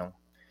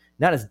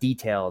as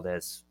detailed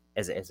as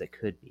it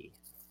could be.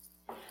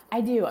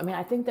 I do. I mean,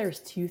 I think there's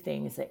two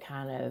things that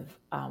kind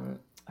of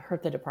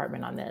hurt the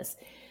department on this.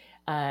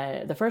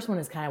 The first one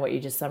is kind of what you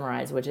just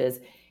summarized, which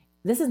is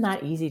this is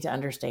not easy to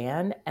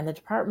understand, and the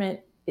department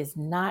is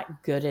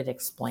not good at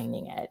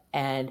explaining it.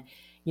 And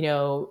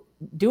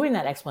doing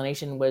that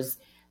explanation was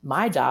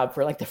my job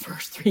for like the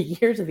first 3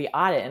 years of the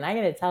audit. And I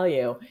got to tell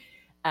you,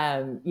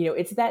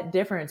 it's that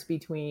difference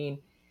between,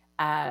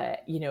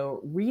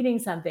 reading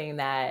something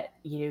that,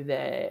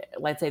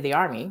 let's say the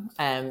Army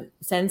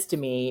sends to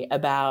me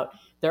about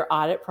their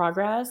audit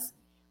progress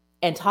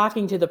and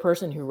talking to the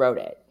person who wrote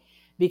it,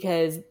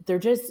 because they're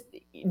just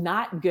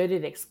not good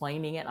at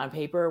explaining it on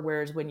paper.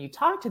 Whereas when you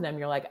talk to them,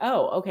 you're like,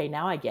 oh, okay,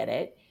 now I get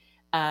it.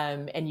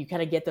 And you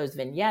kind of get those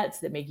vignettes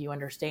that make you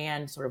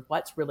understand sort of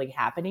what's really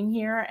happening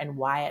here and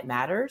why it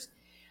matters.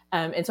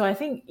 And so I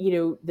think,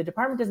 the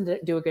department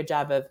doesn't do a good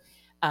job of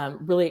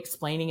really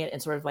explaining it in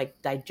sort of like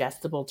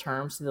digestible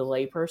terms to the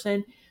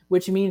layperson,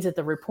 which means that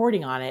the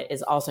reporting on it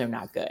is also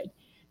not good,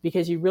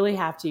 because you really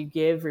have to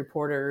give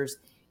reporters,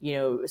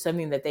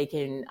 something that they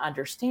can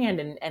understand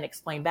and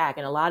explain back.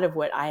 And a lot of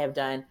what I have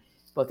done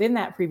both in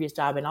that previous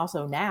job and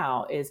also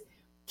now is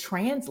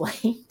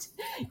translate,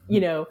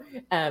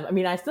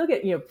 I still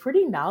get,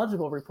 pretty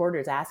knowledgeable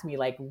reporters ask me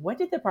like, what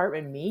did the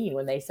department mean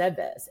when they said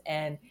this?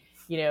 And,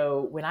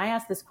 when I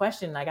asked this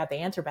question and I got the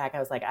answer back, I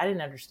was like, I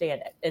didn't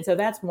understand it. And so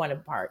that's one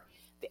part.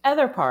 The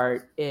other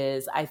part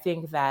is I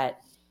think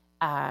that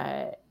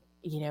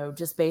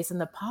just based on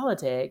the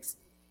politics,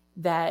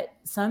 that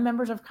some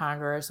members of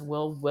Congress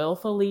will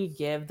willfully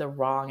give the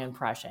wrong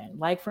impression.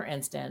 Like, for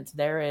instance,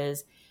 there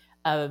is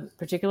a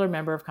particular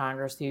member of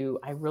Congress who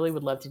I really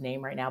would love to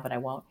name right now, but I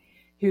won't,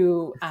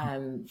 who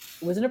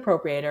was an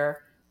appropriator,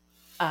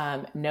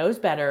 knows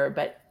better,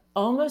 but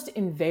almost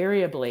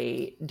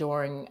invariably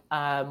during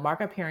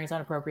markup hearings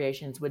on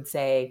appropriations would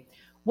say,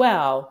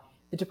 well,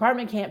 the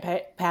department can't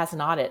pass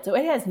an audit, so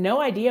it has no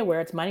idea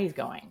where its money's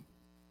going.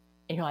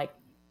 And you're like,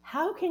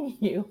 how can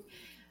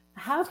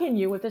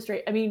you with a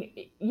straight, I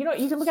mean, you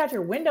can look out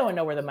your window and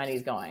know where the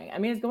money's going. I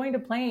mean, it's going to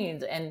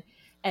planes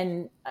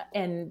and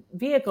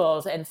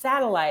vehicles and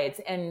satellites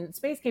and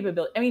space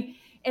capability. I mean,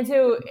 and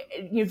so,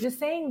 just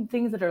saying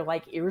things that are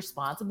like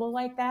irresponsible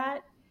like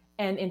that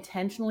and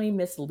intentionally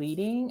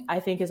misleading, I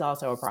think is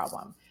also a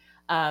problem.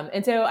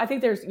 And so I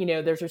think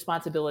there's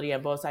responsibility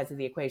on both sides of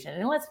the equation.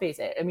 And let's face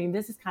it, I mean,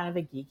 this is kind of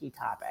a geeky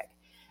topic.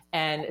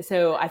 And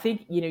so I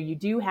think, you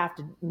do have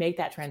to make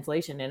that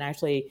translation. And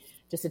actually,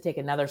 just to take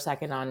another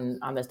second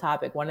on this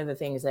topic, one of the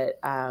things that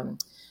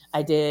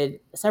I did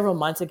several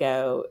months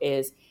ago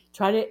is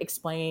try to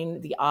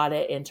explain the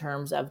audit in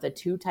terms of the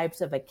two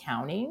types of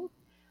accounting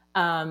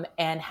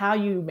and how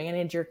you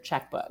manage your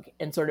checkbook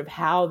and sort of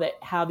how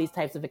these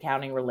types of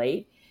accounting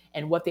relate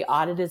and what the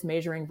audit is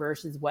measuring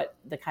versus what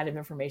the kind of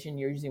information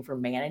you're using for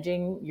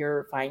managing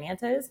your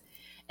finances.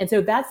 And so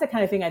that's the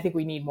kind of thing I think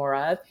we need more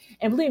of.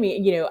 And believe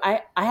me,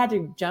 I had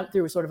to jump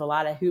through sort of a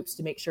lot of hoops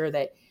to make sure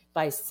that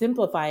by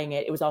simplifying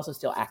it, it was also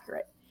still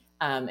accurate.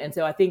 And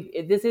so I think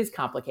this is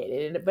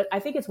complicated, but I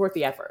think it's worth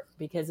the effort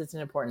because it's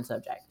an important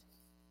subject.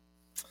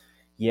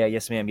 Yeah,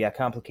 yes, ma'am. Yeah,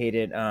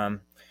 complicated.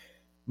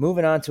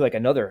 Moving on to like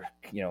another,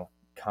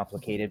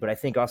 complicated, but I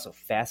think also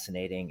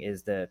fascinating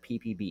is the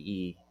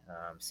PPBE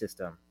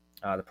system.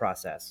 The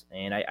process.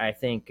 And I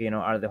think,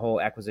 out of the whole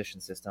acquisition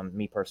system,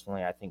 me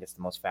personally, I think it's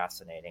the most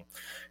fascinating.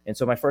 And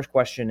so my first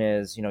question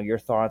is, your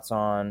thoughts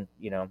on,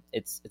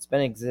 it's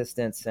been in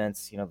existence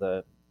since,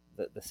 the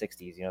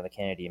 60s, the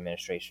Kennedy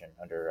administration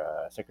under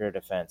Secretary of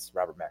Defense,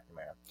 Robert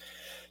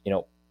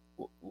McNamara.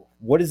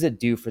 What does it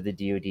do for the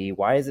DoD?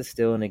 Why is it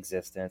still in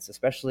existence?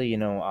 Especially,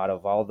 out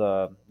of all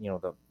the,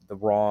 the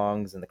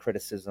wrongs and the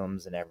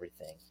criticisms and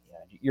everything.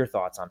 Yeah, your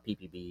thoughts on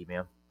PPBE,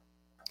 ma'am?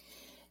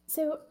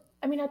 So,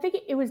 I mean, I think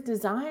it was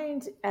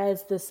designed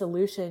as the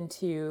solution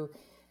to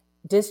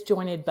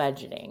disjointed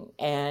budgeting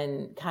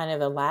and kind of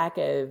a lack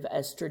of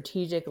a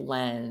strategic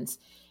lens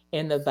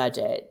in the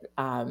budget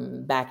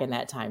back in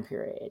that time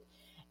period.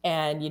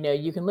 And,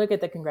 you can look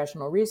at the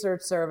Congressional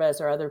Research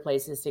Service or other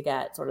places to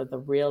get sort of the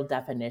real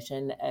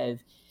definition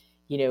of,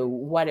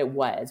 what it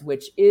was,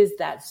 which is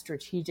that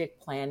strategic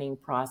planning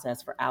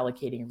process for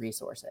allocating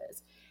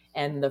resources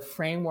and the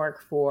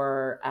framework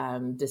for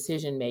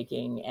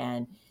decision-making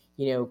and,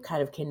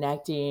 kind of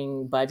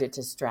connecting budget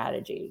to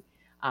strategy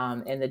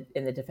in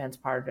the defense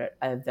part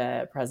of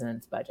the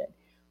president's budget.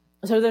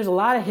 So there's a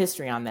lot of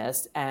history on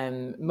this,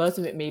 and most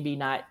of it maybe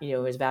not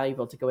as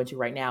valuable to go into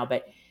right now.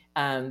 But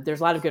there's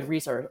a lot of good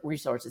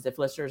resources if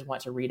listeners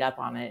want to read up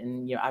on it,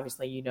 and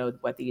obviously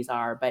what these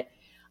are. But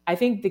I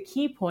think the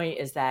key point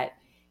is that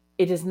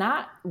it does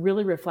not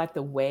really reflect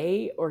the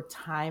way or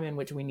time in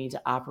which we need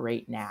to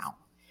operate now.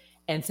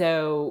 And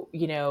so,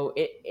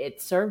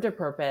 it served a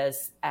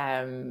purpose.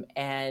 And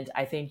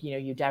I think,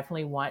 you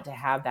definitely want to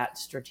have that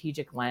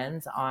strategic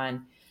lens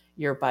on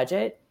your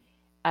budget.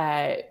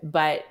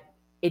 But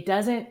it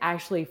doesn't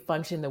actually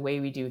function the way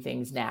we do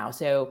things now.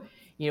 So,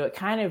 it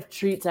kind of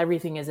treats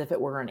everything as if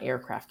it were an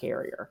aircraft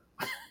carrier.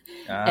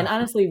 And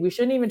honestly, we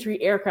shouldn't even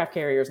treat aircraft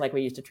carriers like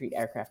we used to treat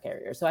aircraft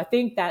carriers. So I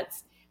think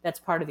that's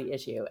part of the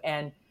issue.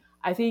 And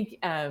I think,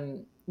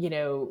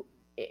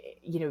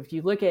 if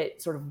you look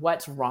at sort of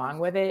what's wrong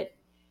with it,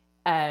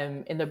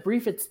 in the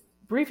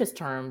briefest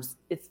terms,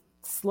 it's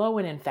slow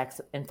and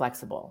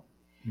inflexible.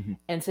 Mm-hmm.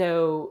 And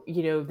so,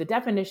 the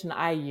definition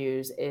I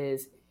use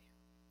is,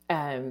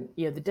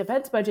 the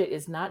defense budget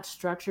is not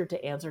structured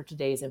to answer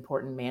today's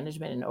important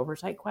management and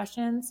oversight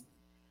questions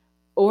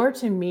or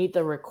to meet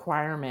the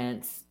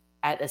requirements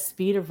at a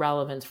speed of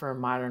relevance for a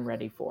modern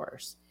ready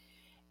force.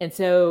 And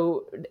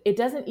so it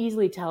doesn't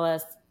easily tell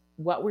us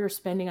what we're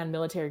spending on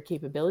military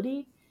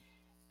capability,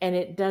 and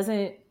it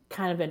doesn't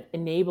kind of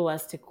enable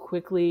us to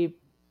quickly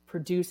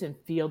produce and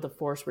field the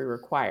force we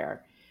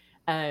require.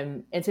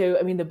 And so,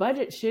 I mean, the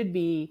budget should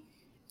be,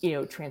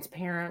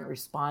 transparent,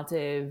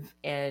 responsive,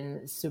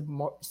 and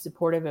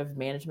supportive of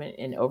management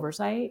and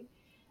oversight.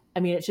 I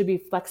mean, it should be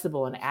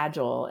flexible and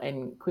agile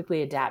and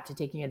quickly adapt to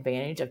taking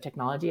advantage of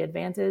technology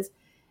advances.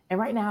 And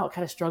right now, it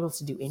kind of struggles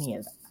to do any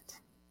of that.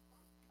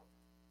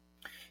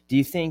 Do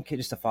you think,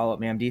 just to follow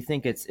up, ma'am, do you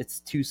think it's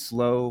too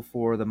slow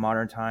for the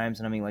modern times?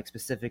 And I mean, like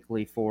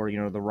specifically for,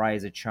 the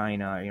rise of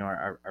China,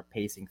 our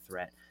pacing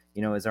threat,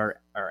 as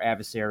our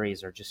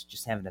adversaries are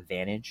just have an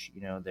advantage,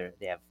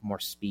 they have more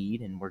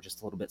speed and we're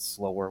just a little bit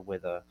slower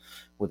with a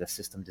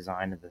system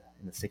designed in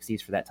the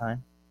 60s for that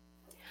time?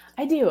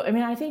 I do. I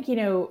mean, I think,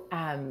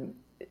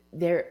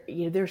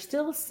 there's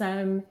still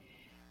some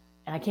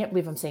and I can't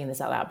believe I'm saying this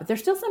out loud, but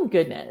there's still some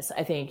goodness,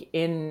 I think,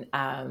 in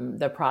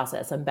the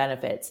process, some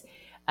benefits.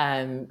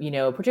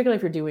 Particularly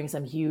if you're doing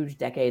some huge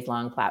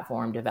decades-long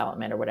platform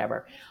development or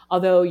whatever.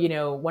 Although,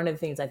 one of the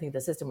things I think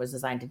the system was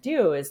designed to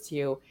do is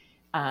to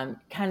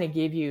kind of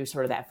give you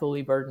sort of that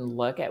fully burdened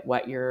look at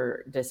what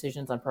your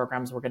decisions on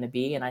programs were going to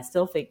be. And I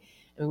still think,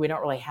 we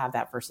don't really have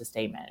that for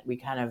sustainment. We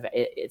kind of,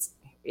 it's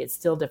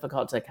still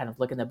difficult to kind of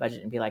look in the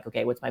budget and be like,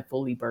 okay, what's my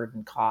fully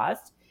burdened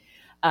cost?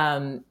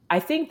 I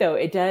think, though,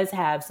 it does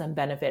have some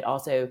benefit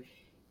also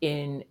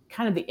in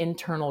kind of the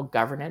internal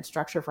governance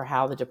structure for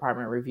how the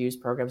department reviews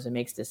programs and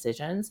makes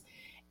decisions.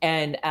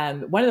 And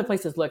one of the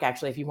places to look,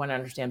 actually, if you want to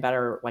understand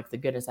better, like the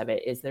goodness of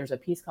it, is there's a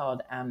piece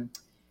called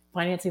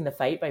Financing the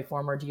Fight by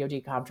former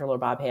DoD Comptroller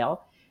Bob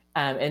Hale.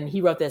 And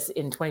he wrote this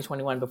in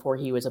 2021 before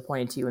he was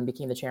appointed to and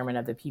became the chairman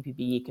of the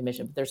PPBE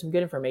commission. But there's some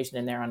good information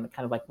in there on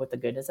kind of like what the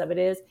goodness of it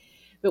is.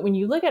 But when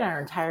you look at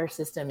our entire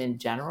system in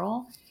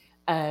general,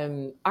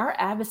 our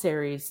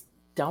adversaries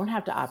don't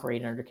have to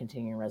operate under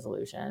continuing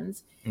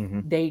resolutions.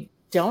 Mm-hmm. They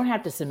don't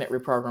have to submit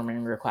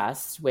reprogramming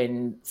requests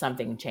when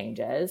something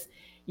changes.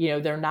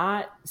 They're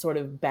not sort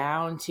of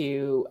bound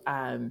to,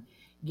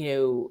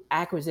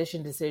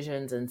 acquisition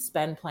decisions and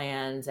spend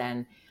plans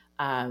and,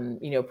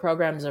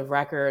 programs of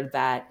record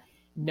that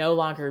no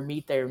longer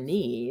meet their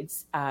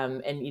needs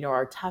and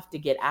are tough to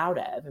get out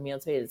of.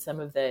 Let's say that some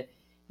of the,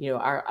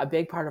 a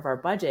big part of our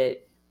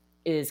budget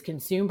is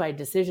consumed by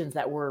decisions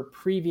that were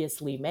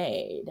previously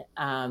made.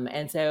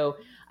 And so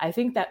I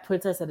think that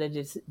puts us at a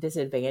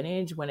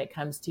disadvantage when it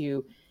comes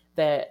to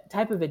the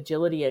type of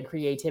agility and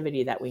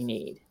creativity that we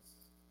need.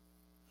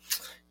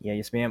 Yeah,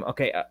 yes, ma'am.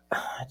 Okay,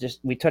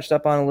 we touched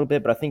up on it a little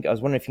bit, but I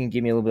was wondering if you can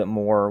give me a little bit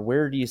more.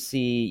 Where do you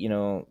see,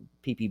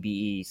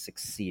 PPBE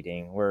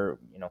succeeding? Where,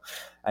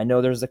 I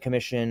know there's a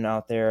commission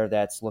out there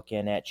that's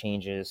looking at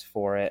changes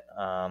for it,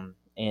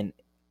 and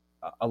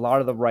a lot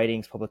of the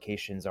writings,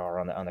 publications are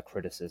on the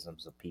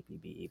criticisms of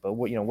PPBE. But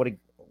what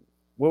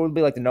would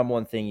be like the number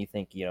one thing you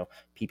think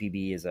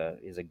PPBE is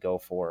a go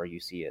for, or you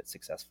see it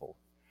successful?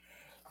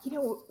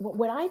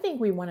 What I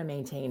think we want to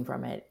maintain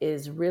from it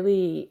is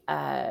really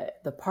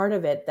the part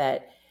of it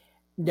that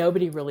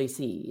nobody really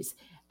sees.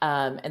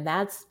 And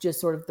that's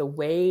just sort of the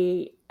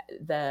way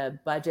the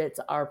budgets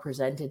are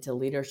presented to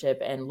leadership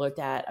and looked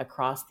at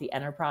across the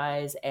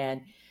enterprise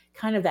and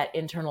kind of that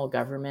internal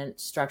government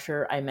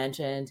structure I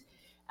mentioned.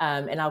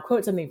 And I'll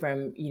quote something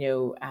from,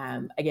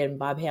 again,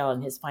 Bob Hale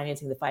and his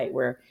Financing the Fight,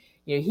 where,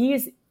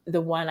 he's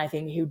the one, I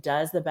think, who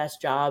does the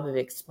best job of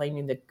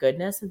explaining the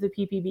goodness of the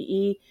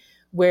PPBE,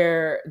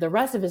 where the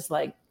rest of us,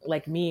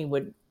 like me,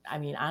 would,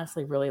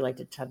 honestly really like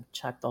to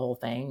chuck the whole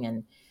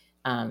thing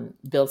and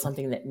build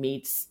something that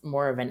meets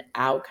more of an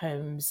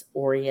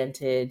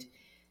outcomes-oriented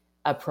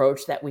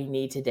approach that we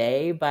need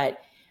today. But,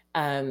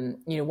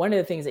 one of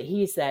the things that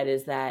he said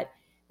is that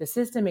the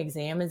system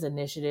examines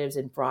initiatives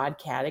in broad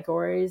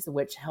categories,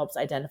 which helps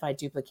identify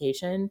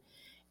duplication,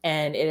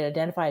 and it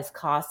identifies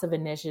costs of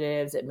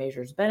initiatives. It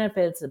measures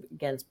benefits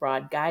against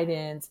broad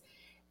guidance.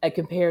 It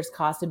compares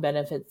cost and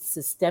benefits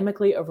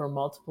systemically over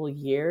multiple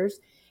years,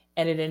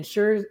 and it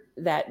ensures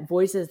that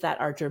voices that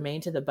are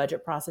germane to the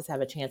budget process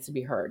have a chance to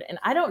be heard. And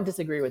I don't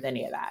disagree with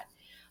any of that.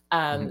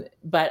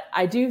 But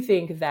I do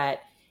think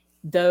that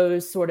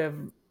those sort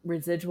of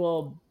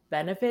residual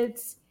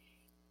benefits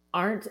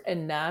aren't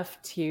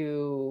enough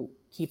to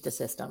keep the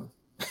system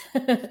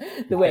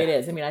the way it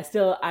is.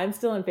 I'm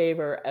still in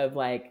favor of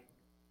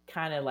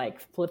kind of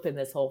flipping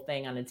this whole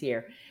thing on its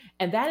ear.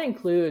 And that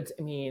includes,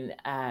 this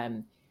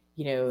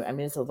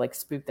will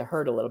spook the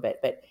herd a little bit,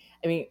 but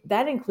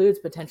that includes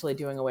potentially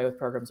doing away with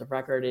programs of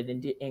record.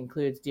 It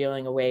includes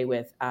dealing away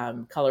with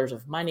colors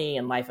of money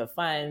and life of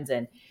funds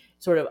and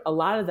sort of a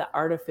lot of the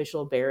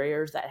artificial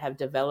barriers that have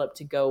developed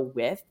to go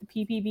with the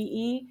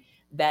PPBE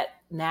that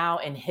now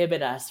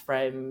inhibit us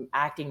from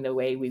acting the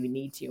way we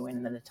need to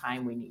and in the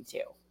time we need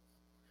to.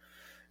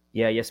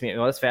 Yeah, yes, ma'am.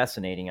 Well, that's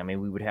fascinating.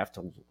 We would have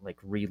to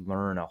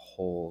relearn a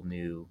whole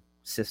new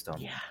system.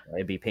 Yeah,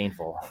 it'd be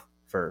painful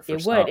for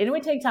it some. Would, and it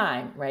would take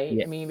time, right?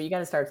 Yeah. But you got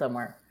to start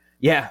somewhere.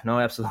 Yeah, no,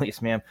 absolutely,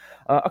 yes, ma'am.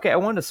 Okay, I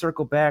wanted to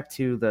circle back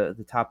to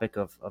the topic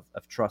of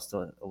trust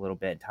a little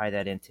bit, tie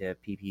that into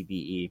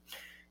PPBE,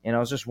 and I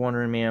was just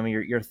wondering, ma'am,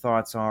 your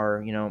thoughts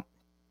are,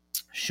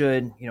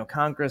 should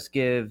Congress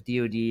give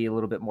DoD a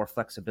little bit more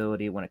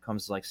flexibility when it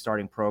comes to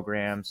starting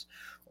programs,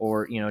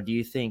 or do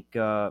you think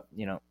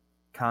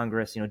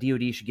Congress,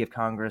 DoD should give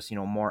Congress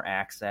more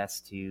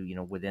access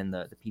to within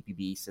the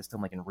PPBE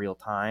system in real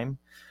time?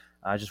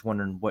 Just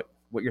wondering what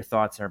your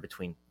thoughts are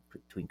between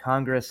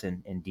Congress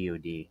and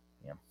DoD.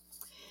 Yeah.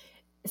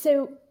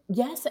 So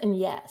yes and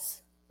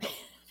yes,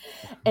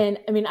 and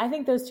I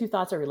think those two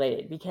thoughts are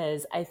related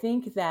because I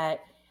think that.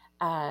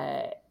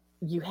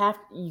 You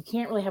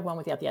can't really have one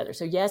without the other.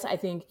 So yes, I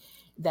think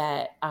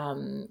that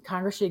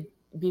Congress should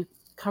be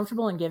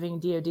comfortable in giving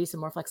DoD some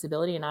more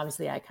flexibility. And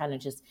obviously I kind of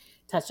just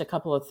touched a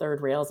couple of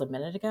third rails a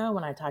minute ago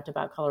when I talked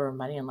about color of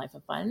money and life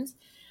of funds,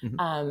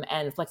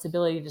 and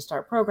flexibility to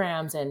start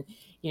programs and,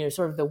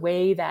 sort of the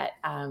way that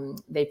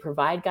they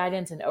provide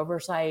guidance and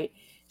oversight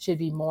should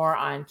be more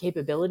on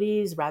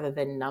capabilities rather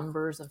than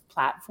numbers of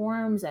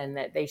platforms, and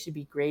that they should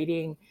be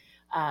grading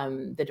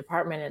the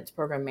department and its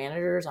program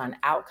managers on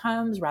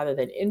outcomes rather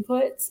than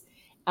inputs.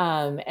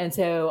 And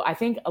so I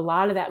think a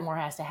lot of that more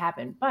has to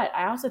happen. But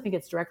I also think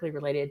it's directly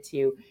related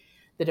to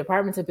the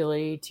department's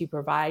ability to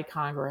provide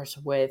Congress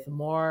with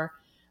more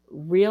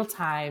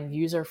real-time,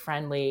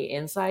 user-friendly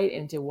insight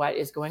into what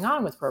is going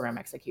on with program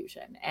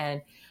execution.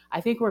 And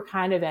I think we're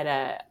kind of at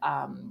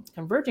a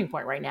converging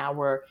point right now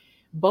where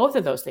both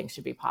of those things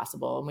should be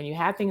possible. And when you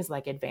have things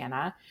like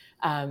Advana,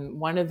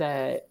 one of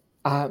the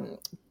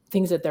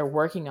things that they're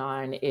working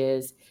on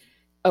is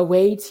a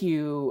way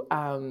to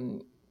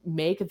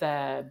make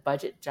the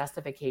budget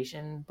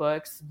justification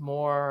books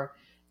more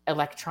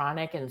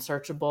electronic and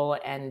searchable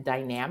and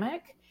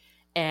dynamic,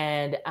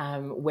 and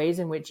ways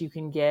in which you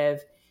can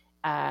give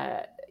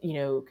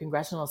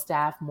congressional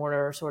staff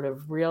more sort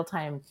of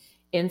real-time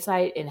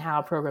insight in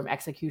how program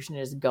execution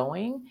is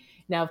going.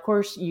 Now, of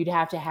course, you'd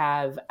have to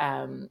have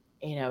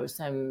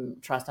some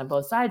trust on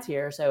both sides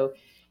here. So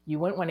you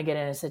wouldn't want to get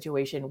in a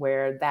situation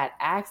where that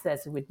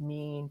access would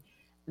mean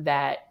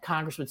that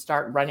Congress would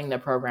start running the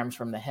programs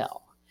from the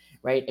Hill,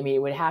 right? I mean, it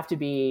would have to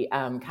be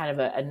kind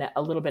of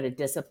a little bit of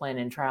discipline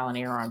and trial and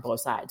error on both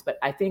sides. But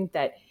I think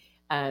that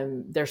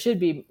there should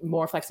be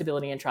more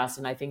flexibility and trust.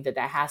 And I think that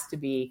has to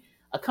be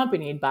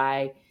accompanied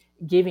by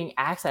giving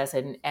access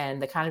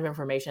and the kind of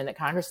information that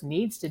Congress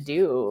needs to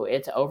do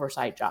its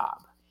oversight job.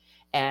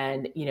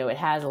 And, it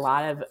has a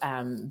lot of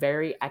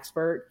very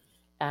expert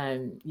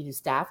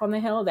staff on the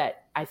Hill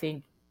that I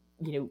think,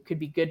 could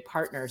be good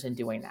partners in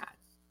doing that.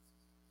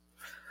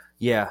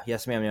 Yeah.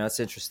 Yes, ma'am. That's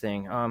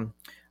interesting.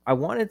 I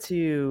wanted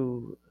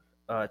to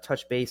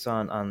touch base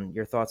on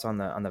your thoughts on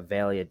the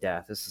Valley of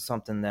Death. This is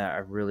something that I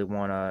really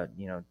want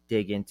to,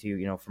 dig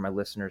into, for my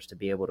listeners to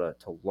be able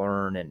to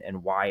learn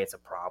and why it's a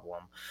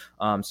problem.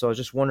 So I was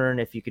just wondering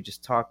if you could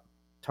just talk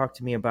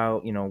to me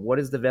about, what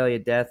is the Valley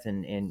of Death,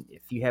 and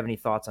if you have any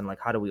thoughts on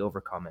how do we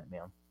overcome it,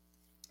 ma'am?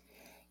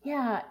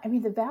 Yeah, I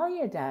mean, the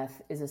Valley of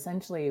Death is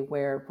essentially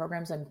where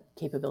programs and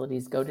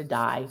capabilities go to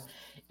die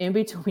in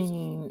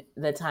between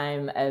the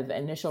time of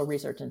initial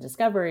research and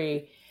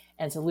discovery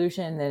and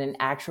solution, then an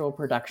actual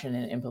production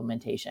and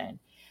implementation.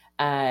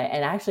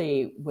 And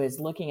actually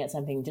was looking at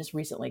something just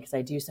recently because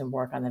I do some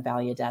work on the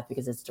Valley of Death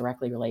because it's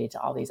directly related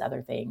to all these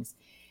other things.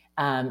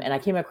 And I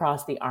came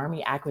across the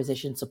Army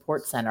Acquisition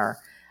Support Center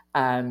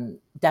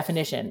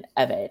definition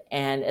of it.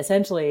 And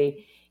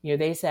essentially,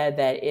 they said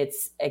that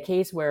it's a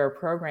case where a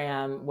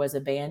program was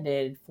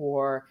abandoned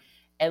for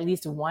at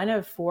least one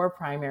of four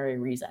primary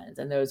reasons.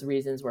 And those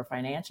reasons were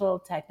financial,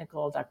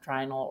 technical,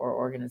 doctrinal, or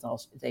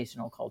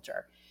organizational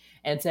culture.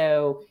 And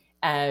so,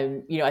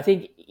 I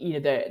think,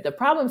 the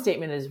problem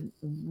statement is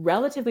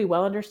relatively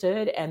well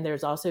understood. And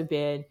there's also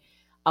been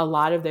a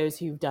lot of those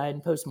who've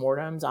done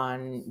postmortems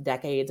on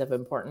decades of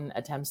important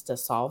attempts to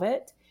solve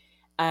it.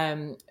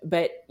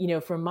 But,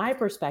 from my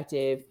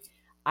perspective,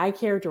 I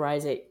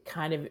characterize it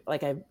kind of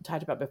like I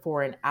talked about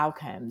before in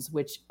outcomes,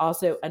 which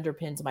also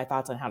underpins my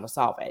thoughts on how to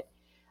solve it.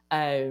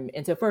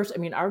 And so first,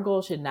 our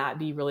goal should not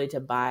be really to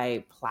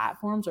buy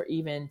platforms or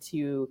even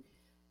to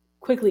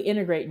quickly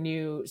integrate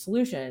new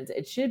solutions.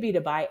 It should be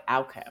to buy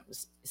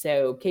outcomes.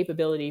 So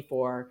capability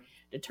for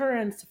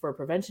deterrence, for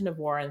prevention of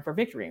war, and for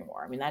victory in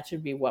war. That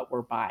should be what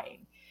we're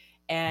buying.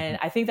 And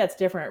I think that's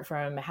different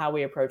from how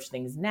we approach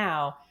things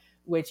now,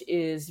 which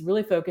is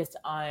really focused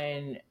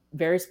on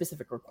very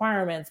specific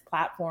requirements,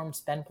 platforms,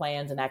 spend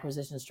plans, and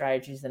acquisition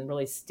strategies, and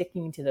really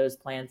sticking to those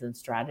plans and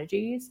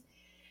strategies.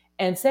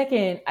 And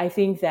second, I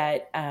think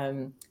that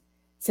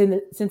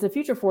since the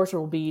future force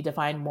will be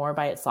defined more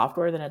by its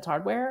software than its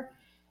hardware,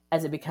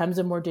 as it becomes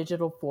a more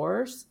digital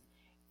force,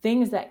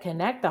 things that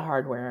connect the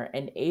hardware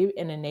and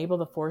enable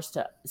the force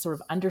to sort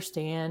of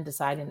understand,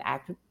 decide, and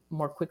act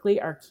more quickly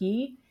are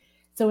key.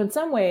 So in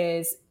some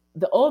ways,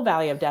 the old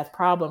Valley of Death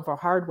problem for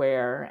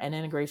hardware and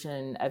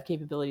integration of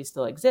capabilities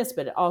still exists,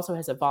 but it also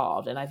has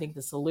evolved. And I think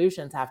the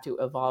solutions have to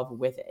evolve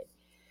with it.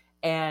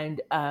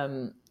 And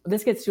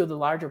this gets to the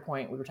larger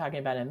point we were talking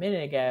about a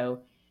minute ago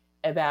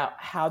about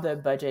how the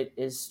budget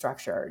is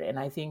structured. And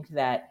I think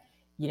that,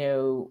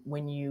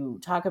 when you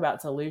talk about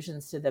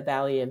solutions to the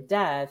Valley of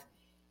Death,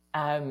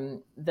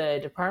 the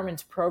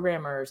department's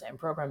programmers and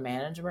program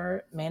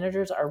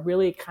managers are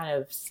really kind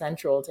of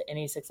central to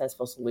any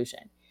successful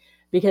solution,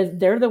 because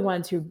they're the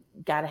ones who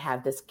got to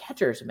have this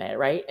catcher's mitt,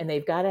 right? And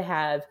they've got to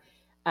have,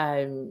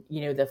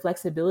 the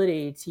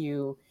flexibility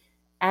to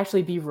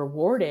actually be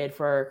rewarded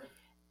for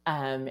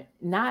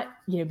not,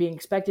 being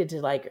expected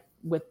to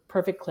with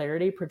perfect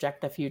clarity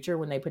project the future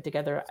when they put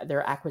together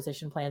their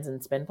acquisition plans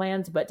and spend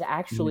plans, but to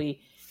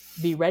actually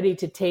be ready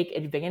to take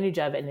advantage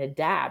of and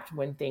adapt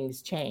when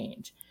things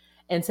change.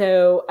 And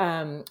so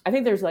I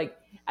think there's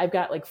I've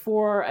got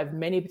four of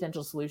many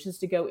potential solutions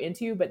to go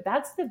into, but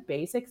that's the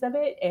basics of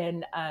it.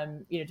 And,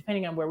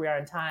 depending on where we are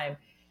in time,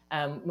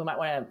 we might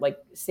want to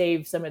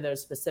save some of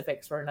those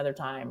specifics for another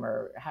time,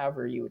 or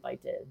however you would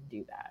like to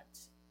do that.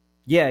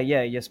 Yeah.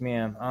 Yes,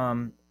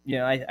 ma'am.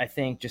 I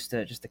think just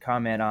to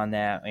comment on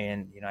that,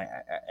 and I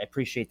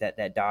appreciate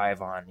that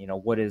dive on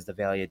what is the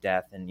value of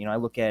death, and I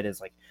look at it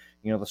as like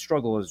the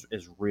struggle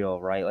is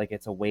real, right? Like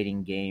it's a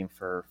waiting game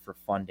for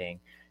funding,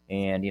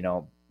 and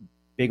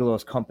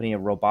Bigelow's company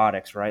of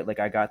robotics, right? Like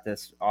I got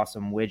this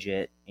awesome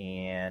widget,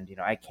 and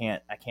I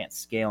can't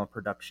scale in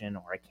production,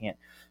 or I can't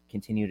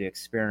continue to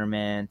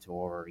experiment,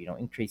 or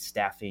increase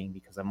staffing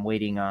because I'm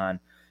waiting on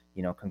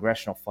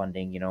congressional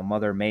funding.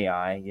 Mother may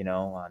I,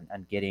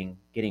 on getting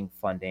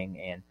funding,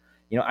 and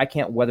I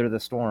can't weather the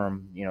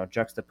storm.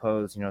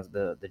 Juxtapose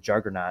the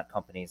juggernaut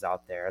companies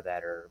out there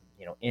that are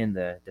in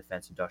the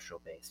defense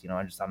industrial base.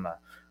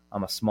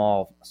 I'm a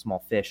small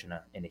fish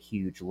in a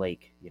huge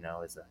lake,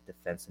 as a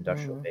defense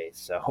industrial base.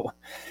 So,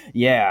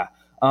 yeah.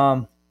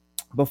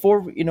 Before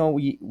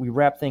we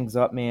wrap things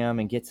up, ma'am,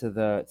 and get to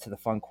the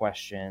fun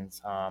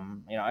questions,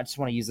 I just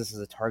want to use this as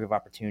a target of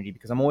opportunity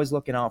because I'm always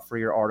looking out for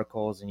your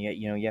articles, and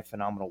you have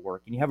phenomenal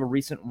work, and you have a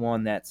recent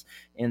one that's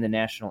in the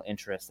national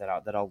interest that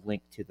I'll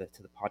link to the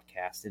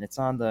podcast, and it's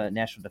on the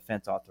National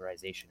Defense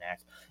Authorization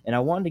Act, and I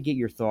wanted to get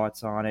your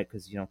thoughts on it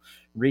because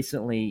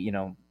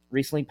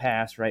recently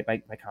passed right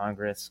by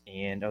Congress,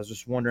 and I was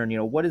just wondering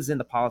what is in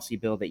the policy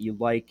bill that you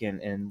like,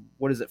 and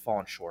what is it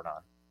falling short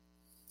on?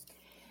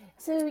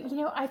 So,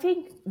 I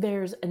think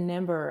there's a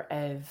number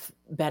of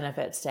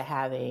benefits to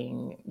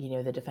having,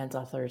 the defense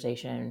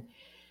authorization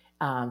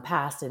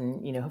passed,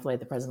 and, hopefully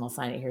the president will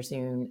sign it here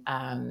soon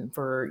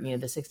for,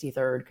 the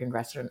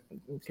 63rd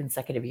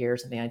consecutive year,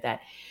 something like that.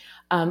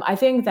 I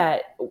think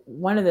that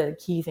one of the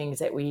key things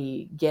that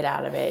we get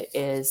out of it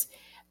is,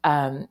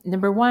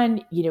 number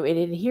one, it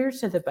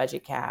adheres to the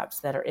budget caps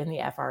that are in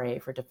the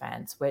FRA for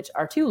defense, which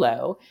are too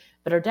low,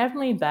 but are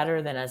definitely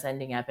better than us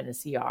ending up in a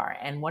CR.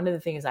 And one of the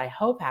things I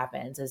hope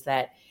happens is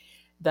that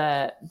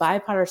the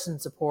bipartisan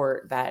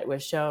support that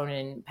was shown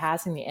in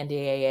passing the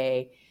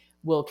NDAA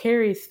will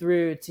carry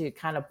through to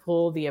kind of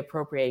pull the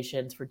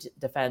appropriations for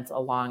defense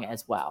along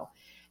as well.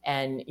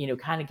 And,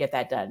 kind of get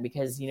that done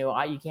because,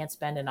 you can't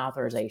spend an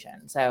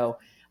authorization. So,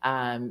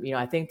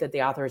 I think that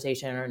the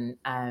authorization,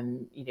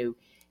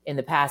 in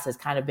the past has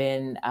kind of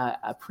been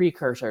a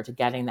precursor to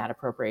getting that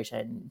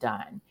appropriation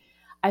done.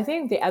 I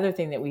think the other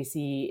thing that we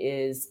see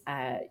is,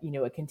 a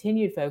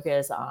continued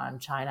focus on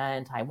China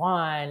and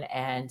Taiwan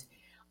and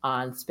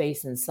on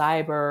space and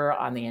cyber,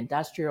 on the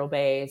industrial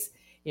base,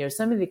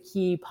 some of the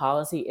key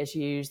policy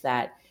issues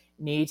that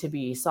need to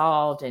be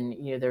solved. And,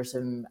 there's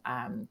some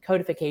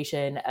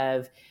codification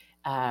of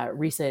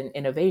recent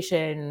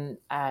innovation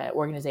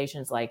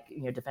organizations like,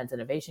 Defense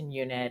Innovation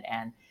Unit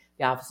and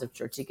the Office of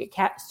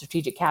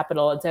Strategic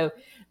Capital. And so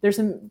there's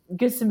some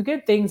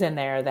good things in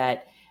there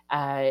that,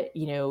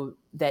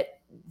 that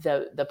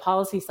the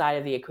policy side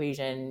of the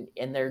equation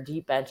and their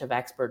deep bench of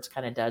experts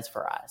kind of does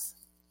for us.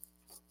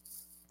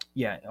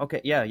 Yeah.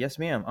 Okay. Yeah. Yes,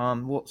 ma'am.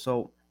 Well,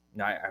 so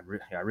I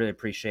really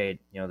appreciate,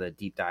 the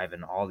deep dive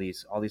in all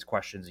these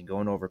questions and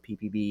going over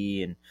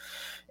PPBE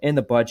and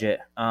the budget.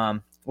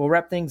 We'll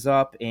wrap things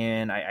up,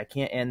 and I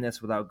can't end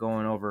this without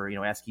going over,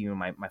 asking you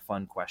my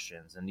fun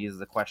questions. And these are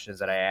the questions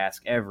that I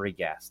ask every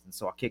guest. And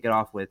so I'll kick it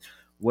off with,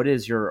 what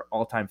is your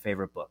all-time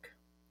favorite book?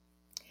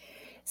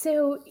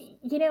 So,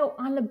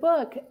 on the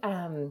book,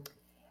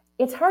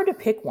 it's hard to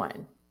pick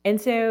one.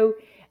 And so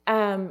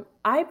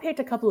I picked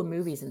a couple of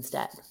movies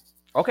instead.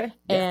 Okay.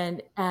 Yeah.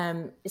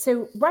 And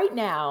so right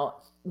now,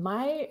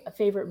 my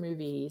favorite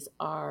movies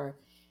are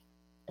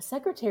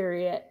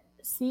Secretariat,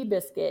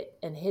 Seabiscuit,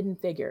 and Hidden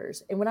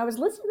Figures. And when I was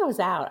listing those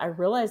out, I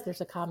realized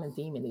there's a common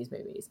theme in these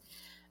movies.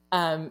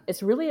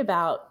 It's really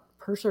about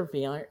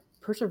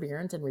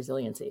perseverance and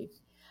resiliency.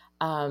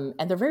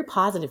 And they're very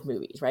positive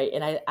movies, right?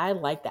 And I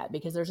like that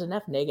because there's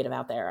enough negative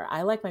out there.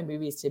 I like my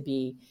movies to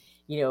be,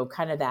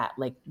 kind of that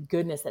like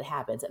goodness that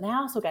happens. And I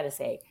also got to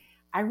say,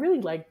 I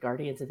really like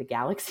Guardians of the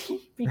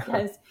Galaxy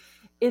because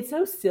it's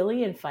so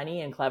silly and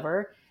funny and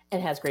clever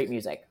and has great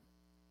music.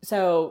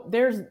 So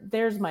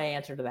there's my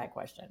answer to that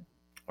question.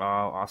 Oh,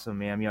 awesome,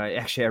 ma'am.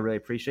 I really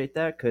appreciate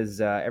that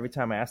because every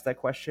time I ask that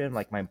question,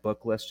 like my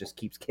book list just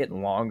keeps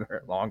getting longer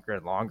and longer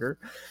and longer.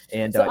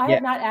 And so I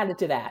have not added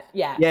to that.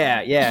 Yeah.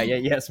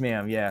 Yes,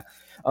 ma'am. Yeah.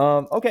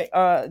 Okay.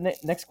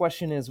 Next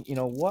question is,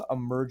 what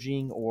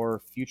emerging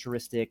or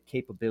futuristic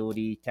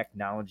capability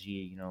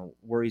technology,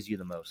 worries you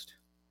the most?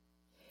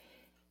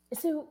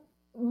 So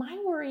my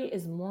worry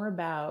is more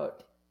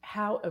about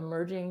how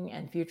emerging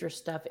and future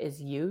stuff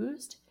is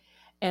used,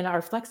 and our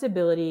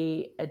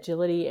flexibility,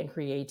 agility, and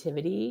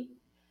creativity,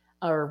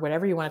 or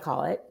whatever you want to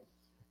call it,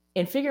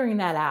 in figuring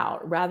that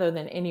out rather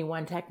than any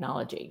one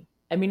technology.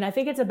 I mean, I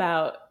think it's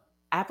about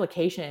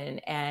application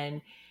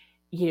and,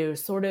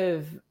 sort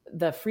of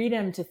the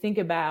freedom to think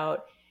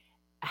about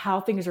how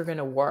things are going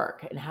to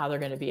work and how they're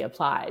going to be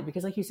applied.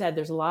 Because like you said,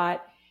 there's a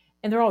lot,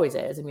 and there always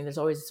is. I mean, there's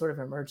always sort of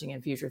emerging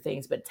and future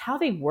things, but it's how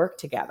they work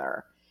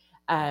together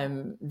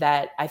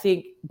that I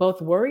think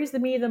both worries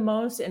me the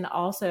most and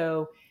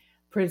also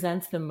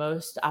presents the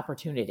most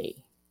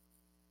opportunity.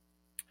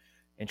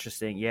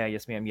 Interesting. Yeah.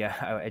 Yes, ma'am.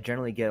 Yeah. I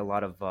generally get a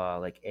lot of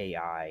like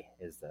AI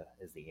is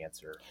the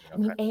answer. I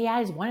mean,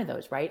 AI is one of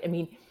those, right? I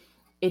mean,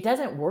 it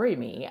doesn't worry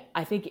me.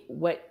 I think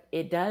what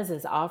it does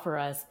is offer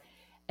us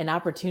an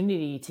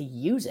opportunity to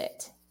use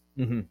it.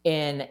 Mm-hmm.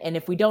 And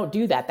if we don't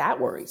do that, that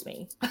worries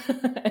me.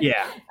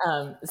 Yeah.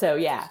 So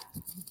yeah.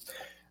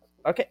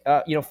 Okay.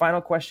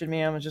 Final question,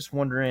 ma'am. I was just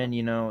wondering,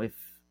 if,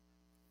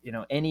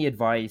 any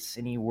advice,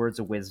 any words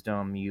of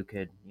wisdom you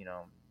could,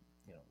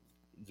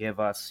 give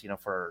us,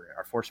 for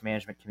our force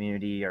management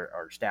community,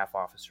 our staff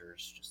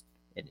officers, just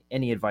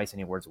any advice,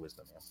 any words of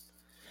wisdom, ma'am.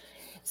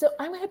 So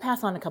I'm going to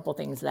pass on a couple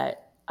things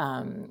that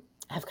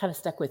have kind of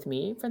stuck with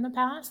me from the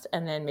past,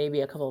 and then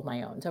maybe a couple of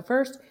my own. So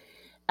first,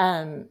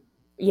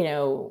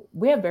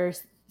 we have very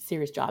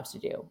serious jobs to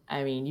do.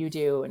 I mean, you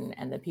do,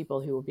 and the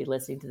people who will be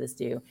listening to this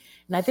do.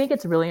 And I think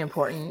it's really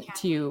important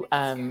to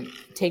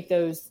take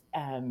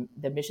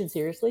the mission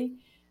seriously,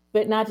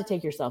 but not to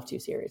take yourself too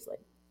seriously.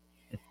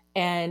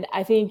 And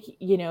I think,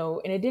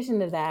 in addition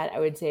to that, I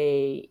would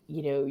say,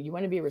 you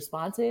want to be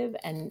responsive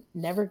and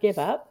never give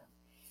up.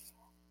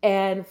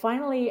 And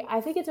finally,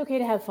 I think it's okay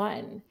to have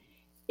fun.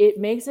 It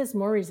makes us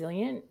more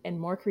resilient and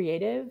more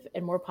creative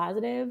and more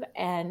positive,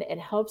 and it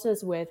helps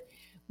us with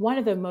one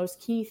of the most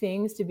key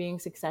things to being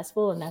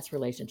successful, and that's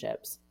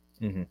relationships.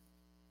 Mm-hmm.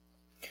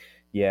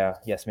 Yeah.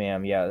 Yes,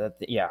 ma'am. Yeah.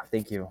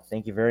 Thank you.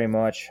 Thank you very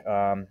much.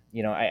 I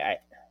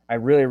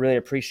really, really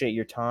appreciate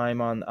your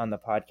time on the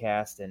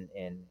podcast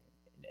and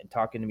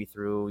talking to me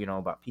through,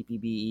 about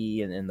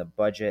PPBE and the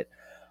budget.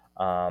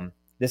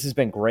 This has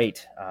been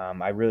great.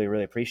 I really,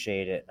 really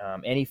appreciate it.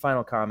 Any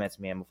final comments,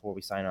 ma'am, before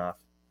we sign off?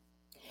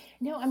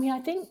 No, I mean, I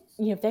think,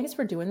 thanks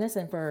for doing this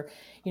and for,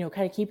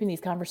 kind of keeping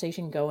these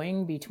conversations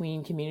going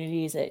between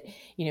communities that,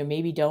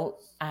 maybe don't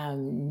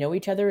know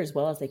each other as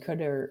well as they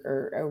could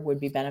or would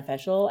be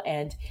beneficial.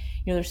 And,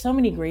 there's so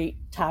many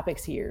great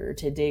topics here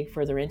to dig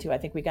further into. I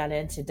think we got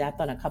into depth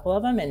on a couple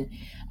of them,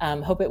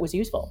 and hope it was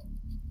useful.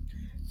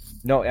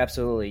 No,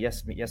 absolutely.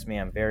 Yes,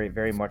 ma'am. Very,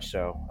 very much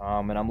so.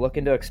 And I'm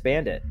looking to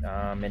expand it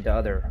into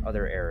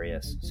other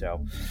areas.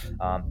 So,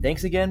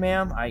 thanks again,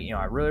 ma'am.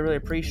 I really, really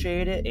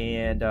appreciate it.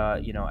 And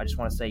I just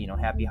want to say,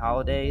 happy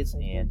holidays.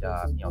 And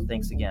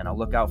thanks again. I'll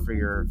look out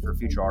for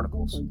future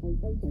articles.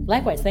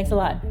 Likewise. Thanks a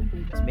lot.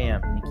 Yes,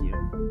 ma'am. Thank you.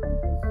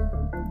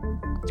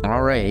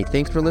 All right.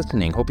 Thanks for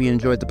listening. Hope you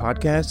enjoyed the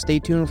podcast. Stay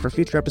tuned for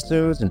future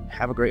episodes and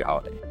have a great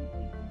holiday.